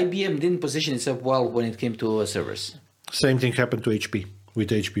IBM didn't position itself well when it came to servers. Same thing happened to HP with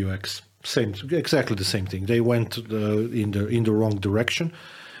HPUX. Exactly the same thing. They went in the wrong direction,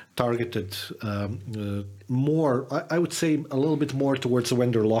 targeted more, I would say, a little bit more towards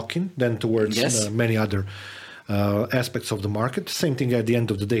vendor lock-in than towards many other aspects of the market. Same thing at the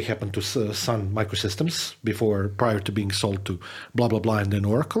end of the day happened to Sun Microsystems prior to being sold to blah, blah, blah, and then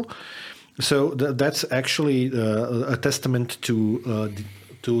Oracle. So that's actually a testament to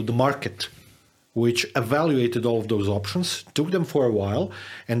the market, which evaluated all of those options, took them for a while,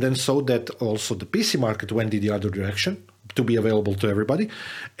 and then saw that also the PC market went in the other direction to be available to everybody,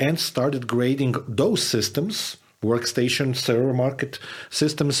 and started grading those systems, workstation, server market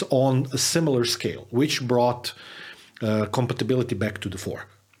systems, on a similar scale, which brought compatibility back to the fore.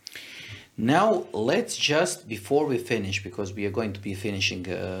 Now, let's just, before we finish, because we are going to be finishing...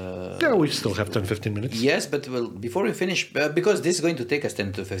 we still have 10-15 minutes. Yes, but before we finish, because this is going to take us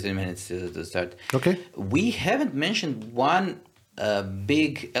 10 to 15 minutes to start. Okay. We haven't mentioned one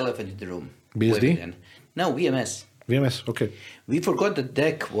big elephant in the room. BSD? No, VMS. VMS, okay. We forgot the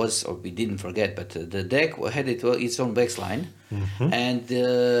DEC was, or we didn't forget, but the DEC had its own backline, and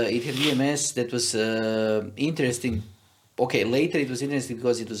it had VMS that was interesting. Okay, later it was interesting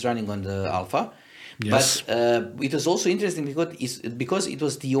because it was running on the Alpha, but it was also interesting because it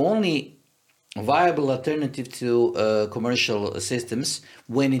was the only viable alternative to commercial systems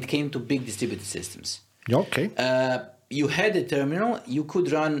when it came to big distributed systems. Okay. You had a terminal, you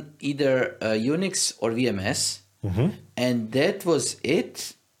could run either Unix or VMS, and that was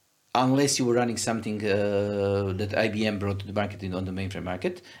it, unless you were running something that IBM brought to the market on the mainframe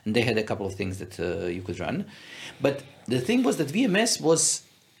market, and they had a couple of things that you could run. But the thing was that VMS was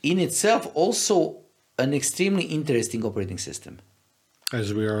in itself also an extremely interesting operating system.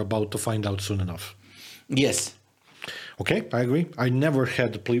 As we are about to find out soon enough. Yes. Okay, I agree. I never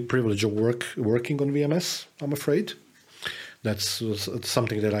had the privilege of working on VMS, I'm afraid. That's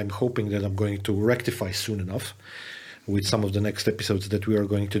something that I'm hoping that I'm going to rectify soon enough with some of the next episodes that we are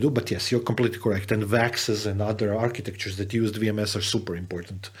going to do. But yes, you're completely correct. And VAXs and other architectures that used VMS are super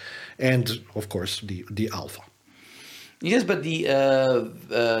important. And, of course, the Alpha. Yes, but the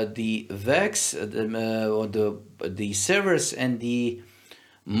VAX, or the servers and the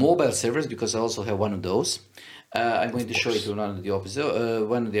mobile servers, because I also have one of those, I'm going to show it in one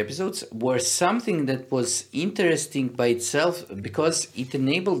of the episodes, were something that was interesting by itself because it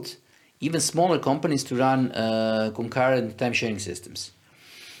enabled even smaller companies to run concurrent time-sharing systems.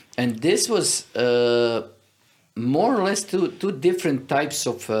 And this was more or less two different types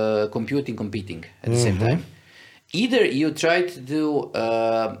of competing at the same time. Either you try to do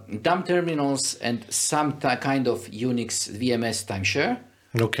dumb terminals and some kind of Unix VMS timeshare,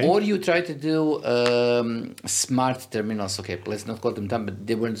 Okay. Or you try to do smart terminals. Okay, let's not call them dumb, but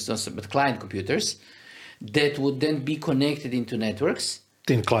they weren't but client computers that would then be connected into networks.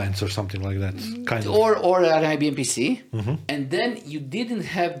 Thin clients or something like that, kind of. Or an IBM PC. And then you didn't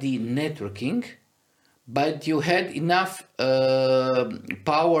have the networking, but you had enough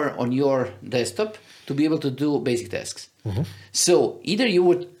power on your desktop to be able to do basic tasks. So either you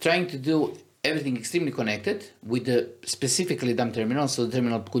were trying to do everything extremely connected with the specifically dumb terminal, so the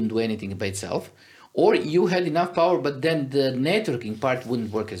terminal couldn't do anything by itself, or you had enough power, but then the networking part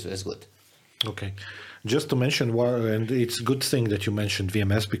wouldn't work as good. Okay. Just to mention, and it's a good thing that you mentioned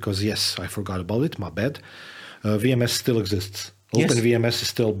VMS, because yes, I forgot about it, my bad. VMS still exists. Yes. OpenVMS is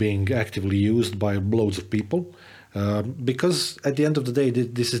still being actively used by loads of people, because at the end of the day,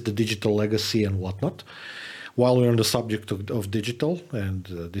 this is the digital legacy and whatnot. While we're on the subject of digital, and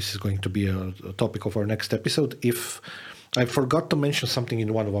this is going to be a topic of our next episode, if I forgot to mention something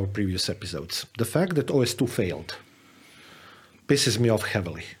in one of our previous episodes, the fact that OS2 failed pisses me off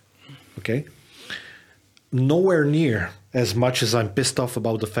heavily, okay? Nowhere near as much as I'm pissed off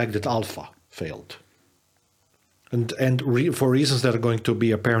about the fact that Alpha failed. And for reasons that are going to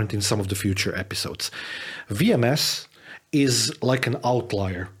be apparent in some of the future episodes. VMS is like an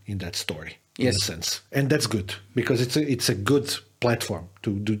outlier in that story. In a sense, and that's good because it's a good platform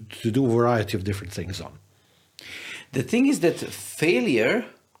to do a variety of different things on. The thing is that failure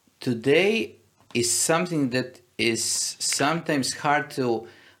today is something that is sometimes hard to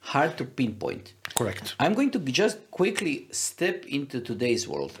pinpoint. Correct. I'm going to just quickly step into today's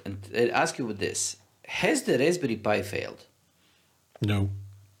world and ask you with this: has the Raspberry Pi failed? No.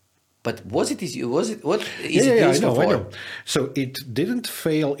 But what is it used for? I know. So it didn't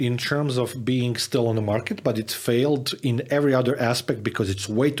fail in terms of being still on the market, but it failed in every other aspect because it's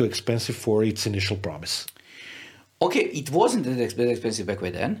way too expensive for its initial promise. Okay, it wasn't that expensive back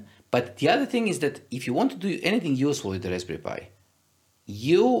then, but the other thing is that if you want to do anything useful with the Raspberry Pi,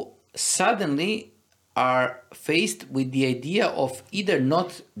 you suddenly are faced with the idea of either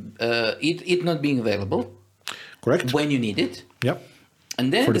it not being available. Correct. When you need it. Yep.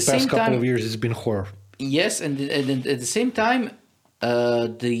 And then for the past couple of years, it's been horror. Yes, and at the same time,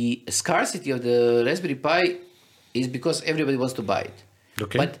 the scarcity of the Raspberry Pi is because everybody wants to buy it.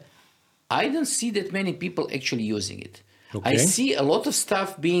 Okay. But I don't see that many people actually using it. Okay. I see a lot of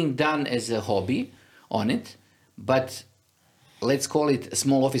stuff being done as a hobby on it, but let's call it a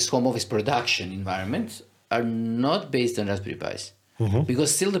small office, home office production environment are not based on Raspberry Pis.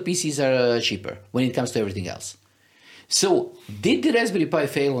 Because still the PCs are cheaper when it comes to everything else. So, did the Raspberry Pi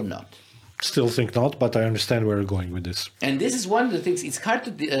fail or not? Still think not, but I understand where you're going with this. And this is one of the things. It's hard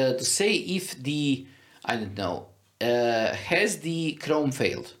to say if has the Chrome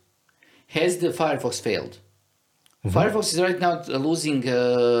failed? Has the Firefox failed? Firefox is right now losing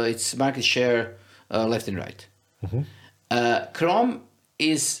its market share left and right. Chrome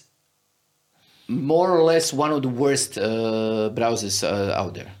is more or less one of the worst browsers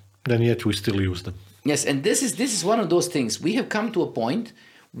out there. And yet we still use them. Yes, and this is one of those things. We have come to a point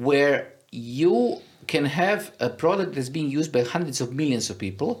where you can have a product that's being used by hundreds of millions of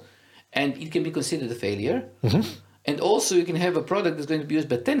people, and it can be considered a failure. And also you can have a product that's going to be used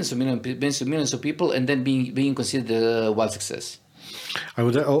by tens of millions of people, and then being considered a wild success. I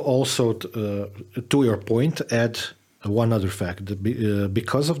would also, to your point, add one other fact.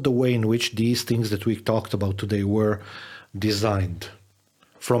 Because of the way in which these things that we talked about today were designed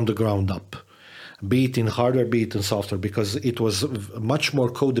from the ground up, be it in hardware, be it in software, because it was much more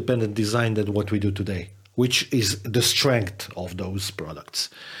codependent design than what we do today, which is the strength of those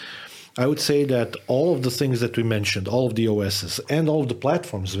products. I would say that all of the things that we mentioned, all of the OSs, and all of the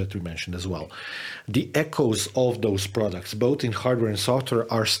platforms that we mentioned as well, the echoes of those products, both in hardware and software,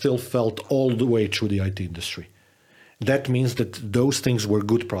 are still felt all the way through the IT industry. That means that those things were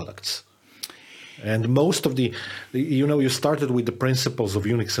good products. And most of you started with the principles of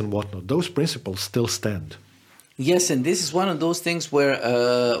Unix and whatnot. Those principles still stand. Yes, and this is one of those things where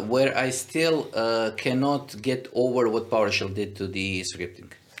I still cannot get over what PowerShell did to the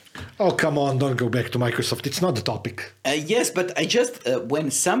scripting. Oh, come on, don't go back to Microsoft. It's not the topic. Yes, but I just,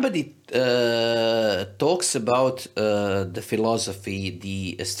 when somebody talks about the philosophy,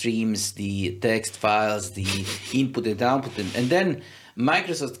 the streams, the text files, the input and output, and then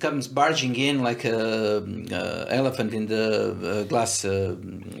Microsoft comes barging in like an elephant in the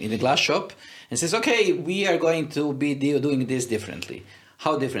glass shop and says, "Okay, we are going to be doing this differently."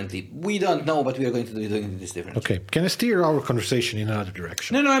 How differently? We don't know, but we are going to be doing this differently. Okay, can I steer our conversation in another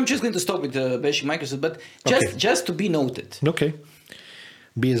direction? No, I'm just going to stop with bashing Microsoft, but just to be noted. Okay,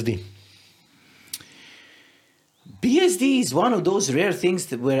 BSD. BSD is one of those rare things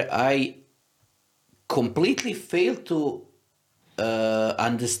where I completely fail to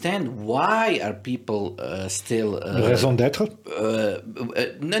understand why are people still raison d'être.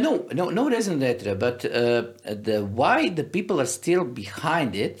 No raison d'être, but why the people are still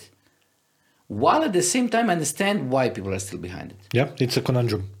behind it, while at the same time understand why people are still behind it. Yeah, it's a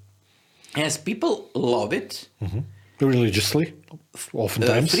conundrum. Yes, people love it. Religiously,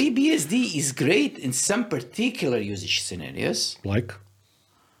 oftentimes. FreeBSD is great in some particular usage scenarios. Like?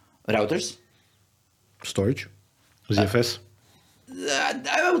 Routers. Storage. ZFS.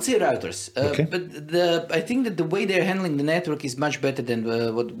 I would say routers. Okay. But I think that the way they're handling the network is much better than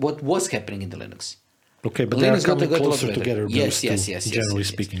what was happening in the Linux. Okay, but they are coming closer together, yes, generally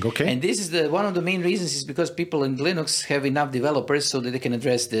speaking. Okay. And this is one of the main reasons is because people in Linux have enough developers so that they can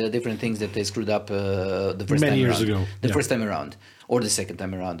address the different things that they screwed up the first Many time years around. ago. The first time around, or the second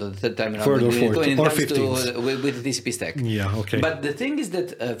time around, or the third time around. Third or fourth, when it or comes 15th. with the TCP stack. Yeah, okay. But the thing is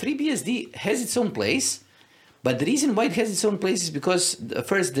that FreeBSD has its own place, but the reason why it has its own place is because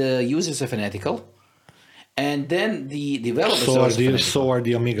first the users are fanatical. And then the developers so are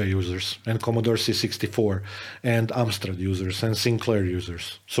the Amiga users and Commodore C64 and Amstrad users and Sinclair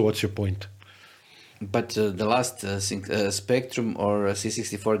users. So what's your point? But the last Spectrum or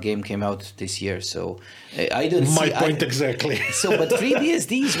C64 game came out this year, so I don't see... My point exactly. So, but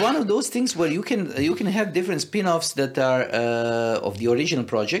FreeBSD is one of those things where you can have different spin-offs that are of the original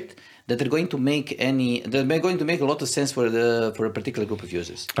project that are going to make a lot of sense for a particular group of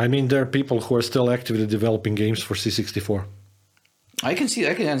users. I mean, there are people who are still actively developing games for C64. I can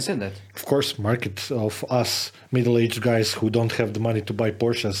understand that. Of course, market of us middle-aged guys who don't have the money to buy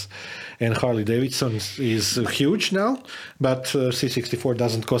Porsches and Harley Davidsons is huge now, but C64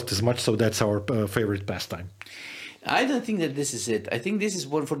 doesn't cost as much, so that's our favorite pastime. I don't think that this is it. I think this is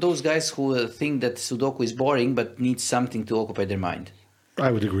one for those guys who think that Sudoku is boring but need something to occupy their mind. I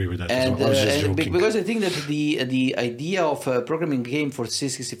would agree with that as well. I was just joking. Because I think that the idea of programming a game for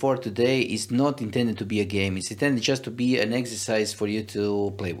C64 today is not intended to be a game. It's intended just to be an exercise for you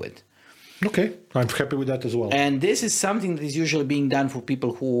to play with. Okay, I'm happy with that as well. And this is something that is usually being done for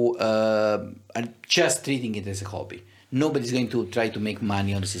people who are just treating it as a hobby. Nobody's going to try to make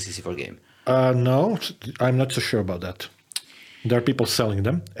money on the C64 game. No, I'm not so sure about that. There are people selling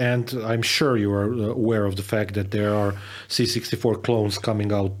them, and I'm sure you are aware of the fact that there are C64 clones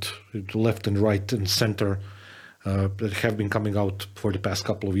coming out left and right and center that have been coming out for the past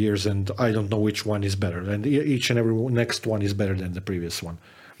couple of years, and I don't know which one is better. And each and every next one is better than the previous one.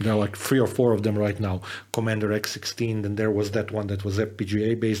 There are like 3 or 4 of them right now. Commander X16, and there was that one that was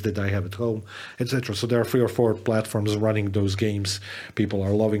FPGA based that I have at home, etc. So there are 3 or 4 platforms running those games. People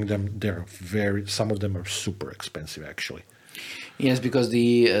are loving them. Some of them are super expensive actually. Yes, because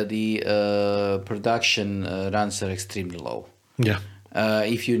the production runs are extremely low. Yeah.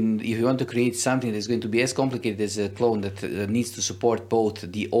 If you want to create something that's going to be as complicated as a clone that needs to support both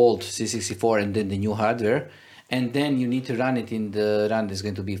the old C64 and then the new hardware, and then you need to run it in the run that's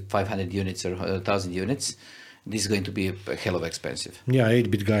going to be 500 units or 1,000 units, this is going to be a hell of expensive. Yeah,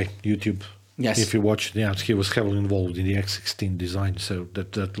 8-bit guy, YouTube. Yes. If you watch, he was heavily involved in the X16 design, so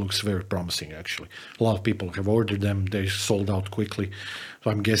that looks very promising, actually. A lot of people have ordered them. They sold out quickly.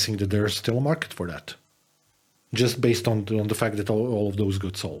 So I'm guessing that there's still a market for that. Just based on the fact that all of those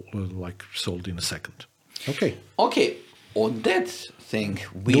got sold in a second. Okay. Okay. On that thing,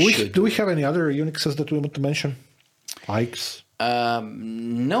 Do we have any other Unixes that we want to mention? Ikes?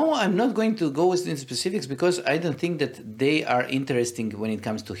 No, I'm not going to go into specifics because I don't think that they are interesting when it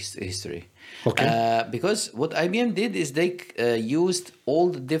comes to history. Okay. Because what IBM did is they used all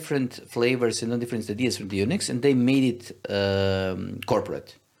the different flavors and the different ideas from the Unix and they made it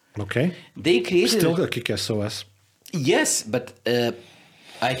corporate. Okay. They created still a kick-ass OS. Yes, but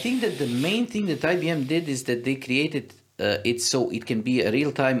I think that the main thing that IBM did is that they created it so it can be a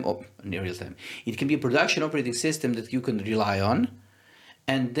real-time. It can be a production operating system that you can rely on,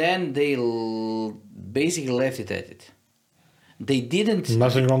 and then they basically left it at it. They didn't.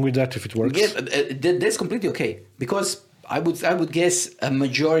 Nothing wrong with that if it works. Yeah, that's completely okay because I would guess a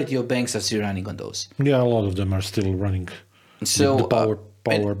majority of banks are still running on those. Yeah, a lot of them are still running. So the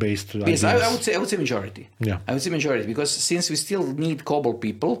power-based. Yes, I would say majority. Yeah, I would say majority because since we still need COBOL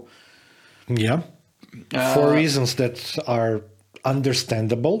people. Yeah. For reasons that are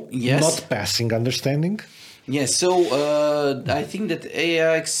understandable, yes. Not passing understanding. Yes, so I think that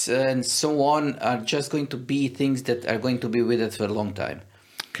AIX and so on are just going to be things that are going to be with us for a long time.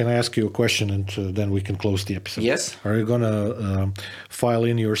 Can I ask you a question and then we can close the episode? Yes. Are you going to file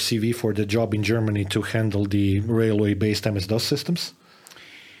in your CV for the job in Germany to handle the railway-based MS-DOS systems?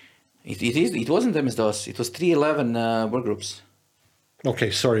 It wasn't MS-DOS. It was 311 workgroups.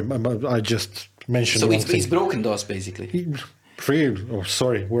 Okay, sorry, I just mentioned. So it's broken DOS basically.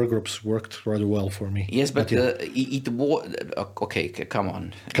 Workgroups worked rather well for me. Yes, but it was okay. Come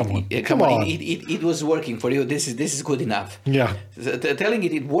on. It was working for you. This is good enough. Yeah. Telling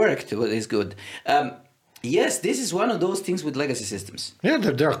it worked is good. Yes, this is one of those things with legacy systems. Yeah,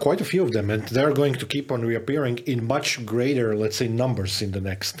 there are quite a few of them, and they're going to keep on reappearing in much greater, let's say, numbers in the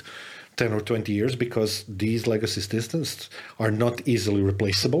next 10 or 20 years, because these legacy systems are not easily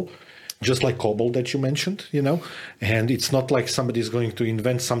replaceable, just like COBOL that you mentioned, and it's not like somebody's going to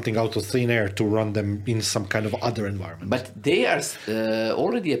invent something out of thin air to run them in some kind of other environment. But they are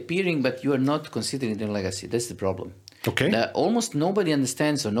already appearing, but you are not considering them legacy. That's the problem. Okay. Almost nobody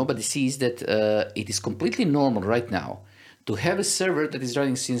understands or nobody sees that it is completely normal right now to have a server that is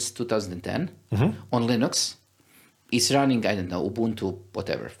running since 2010 on Linux. It's running, I don't know, Ubuntu,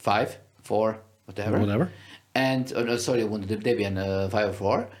 whatever, 5, 4, whatever. And, Ubuntu Debian 5 or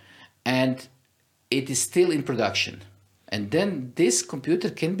 4. And it is still in production. And then this computer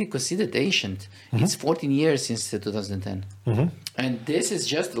can be considered ancient. It's 14 years since 2010. And this is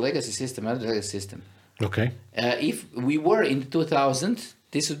just a legacy system, not a legacy system. Okay. If we were in 2000,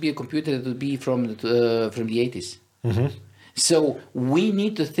 this would be a computer that would be from the 80s. So we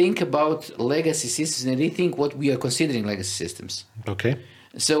need to think about legacy systems and rethink what we are considering legacy systems. Okay.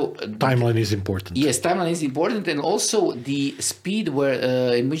 So timeline is important. Yes, timeline is important, and also the speed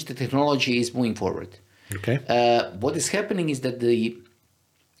in which the technology is moving forward. Okay. What is happening is that the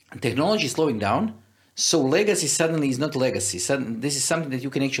technology is slowing down, so legacy suddenly is not legacy. This is something that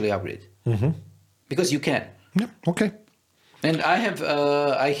you can actually upgrade. Because you can. Yeah. Okay. And I have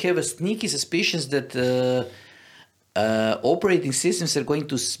a sneaky suspicion that operating systems are going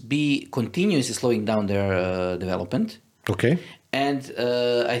to be continuously slowing down their development. Okay. And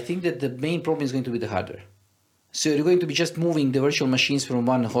I think that the main problem is going to be the hardware. So you're going to be just moving the virtual machines from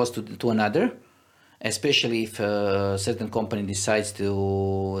one host to another, especially if a certain company decides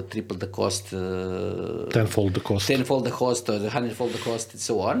to triple the cost, tenfold the cost, or 100-fold the cost, and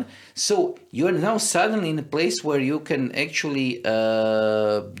so on. So you are now suddenly in a place where you can actually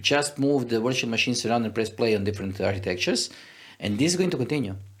just move the virtual machines around and press play on different architectures, and this is going to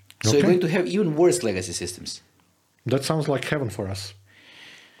continue. So you're going to have even worse legacy systems. That sounds like heaven for us.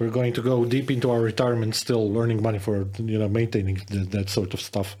 We're going to go deep into our retirement, still earning money for maintaining that sort of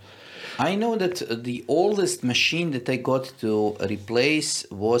stuff. I know that the oldest machine that I got to replace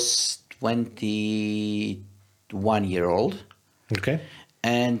was 21-year-old. Okay.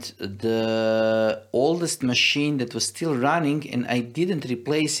 And the oldest machine that was still running, and I didn't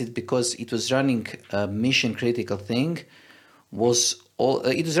replace it because it was running a mission critical thing, was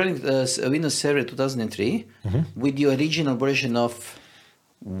running Windows Server 2003 with the original version of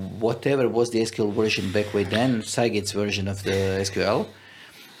whatever was the SQL version back way then, Cygate's version of the SQL.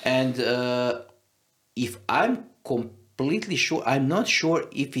 And if I'm completely sure, I'm not sure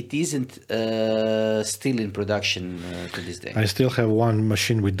if it isn't still in production to this day. I still have one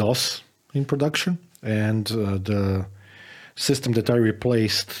machine with DOS in production, and the system that I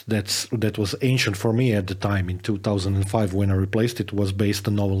replaced that was ancient for me at the time in 2005 when I replaced it was based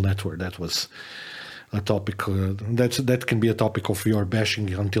on Novel Network. That was a topic that can be a topic of your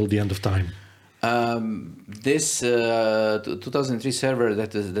bashing until the end of time. This 2003 server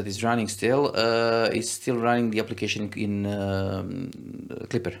that is running still is still running the application in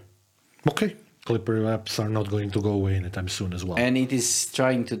Clipper. Okay. Clipper apps are not going to go away anytime soon as well. And it is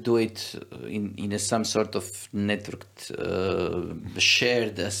trying to do it in some sort of networked,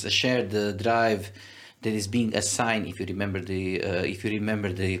 shared drive that is being assigned, if you remember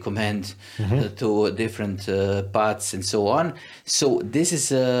the command, to different paths and so on. So this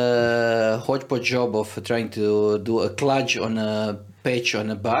is a hodgepodge job of trying to do a kludge on a patch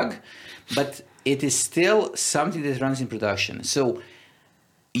on a bug, but it is still something that runs in production. So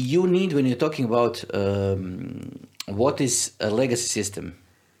you need, when you're talking about what is a legacy system,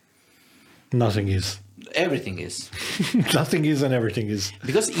 nothing is. Everything is. Nothing is and everything is.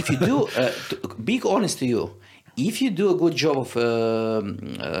 Because if you do, be honest to you, if you do a good job of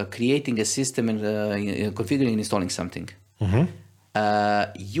creating a system and configuring and installing something,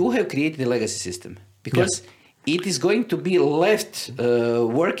 you have created a legacy system. Because it is going to be left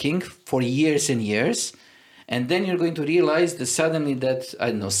working for years and years. And then you're going to realize that suddenly that,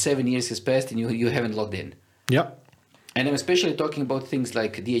 7 years has passed and you haven't logged in. Yeah. And I'm especially talking about things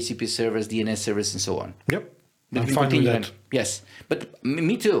like DHCP servers, DNS servers, and so on. Yep. I'm fine with that. Yes. But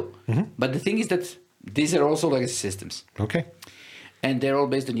me too. But the thing is that these are also legacy systems. Okay. And they're all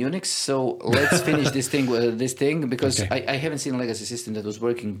based on Unix. So let's finish this thing because Okay. I haven't seen a legacy system that was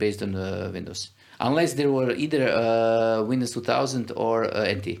working based on Windows, unless there were either Windows 2000 or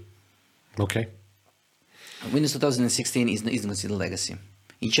NT. Okay. Windows 2016 isn't considered legacy.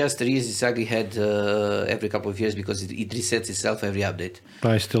 It just Sagi had every couple of years because it resets itself every update.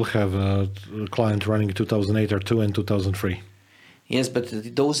 I still have a client running 2008 R2 and 2003. Yes, but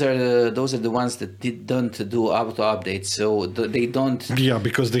those are the ones that don't do auto updates, so they don't. Yeah,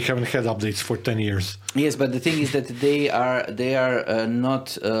 because they haven't had updates for 10 years. Yes, but the thing is that they are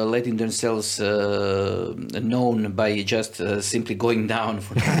not letting themselves known by just simply going down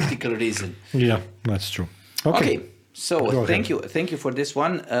for no particular reason. Yeah, that's true. Okay. So thank you for this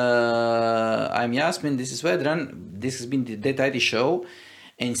one. I'm Yasmin. This is Vedran. This has been the Dead IT Show,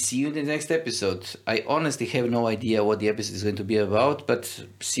 and see you in the next episode. I honestly have no idea what the episode is going to be about, but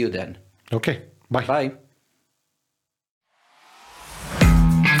see you then. Okay. Bye. Bye.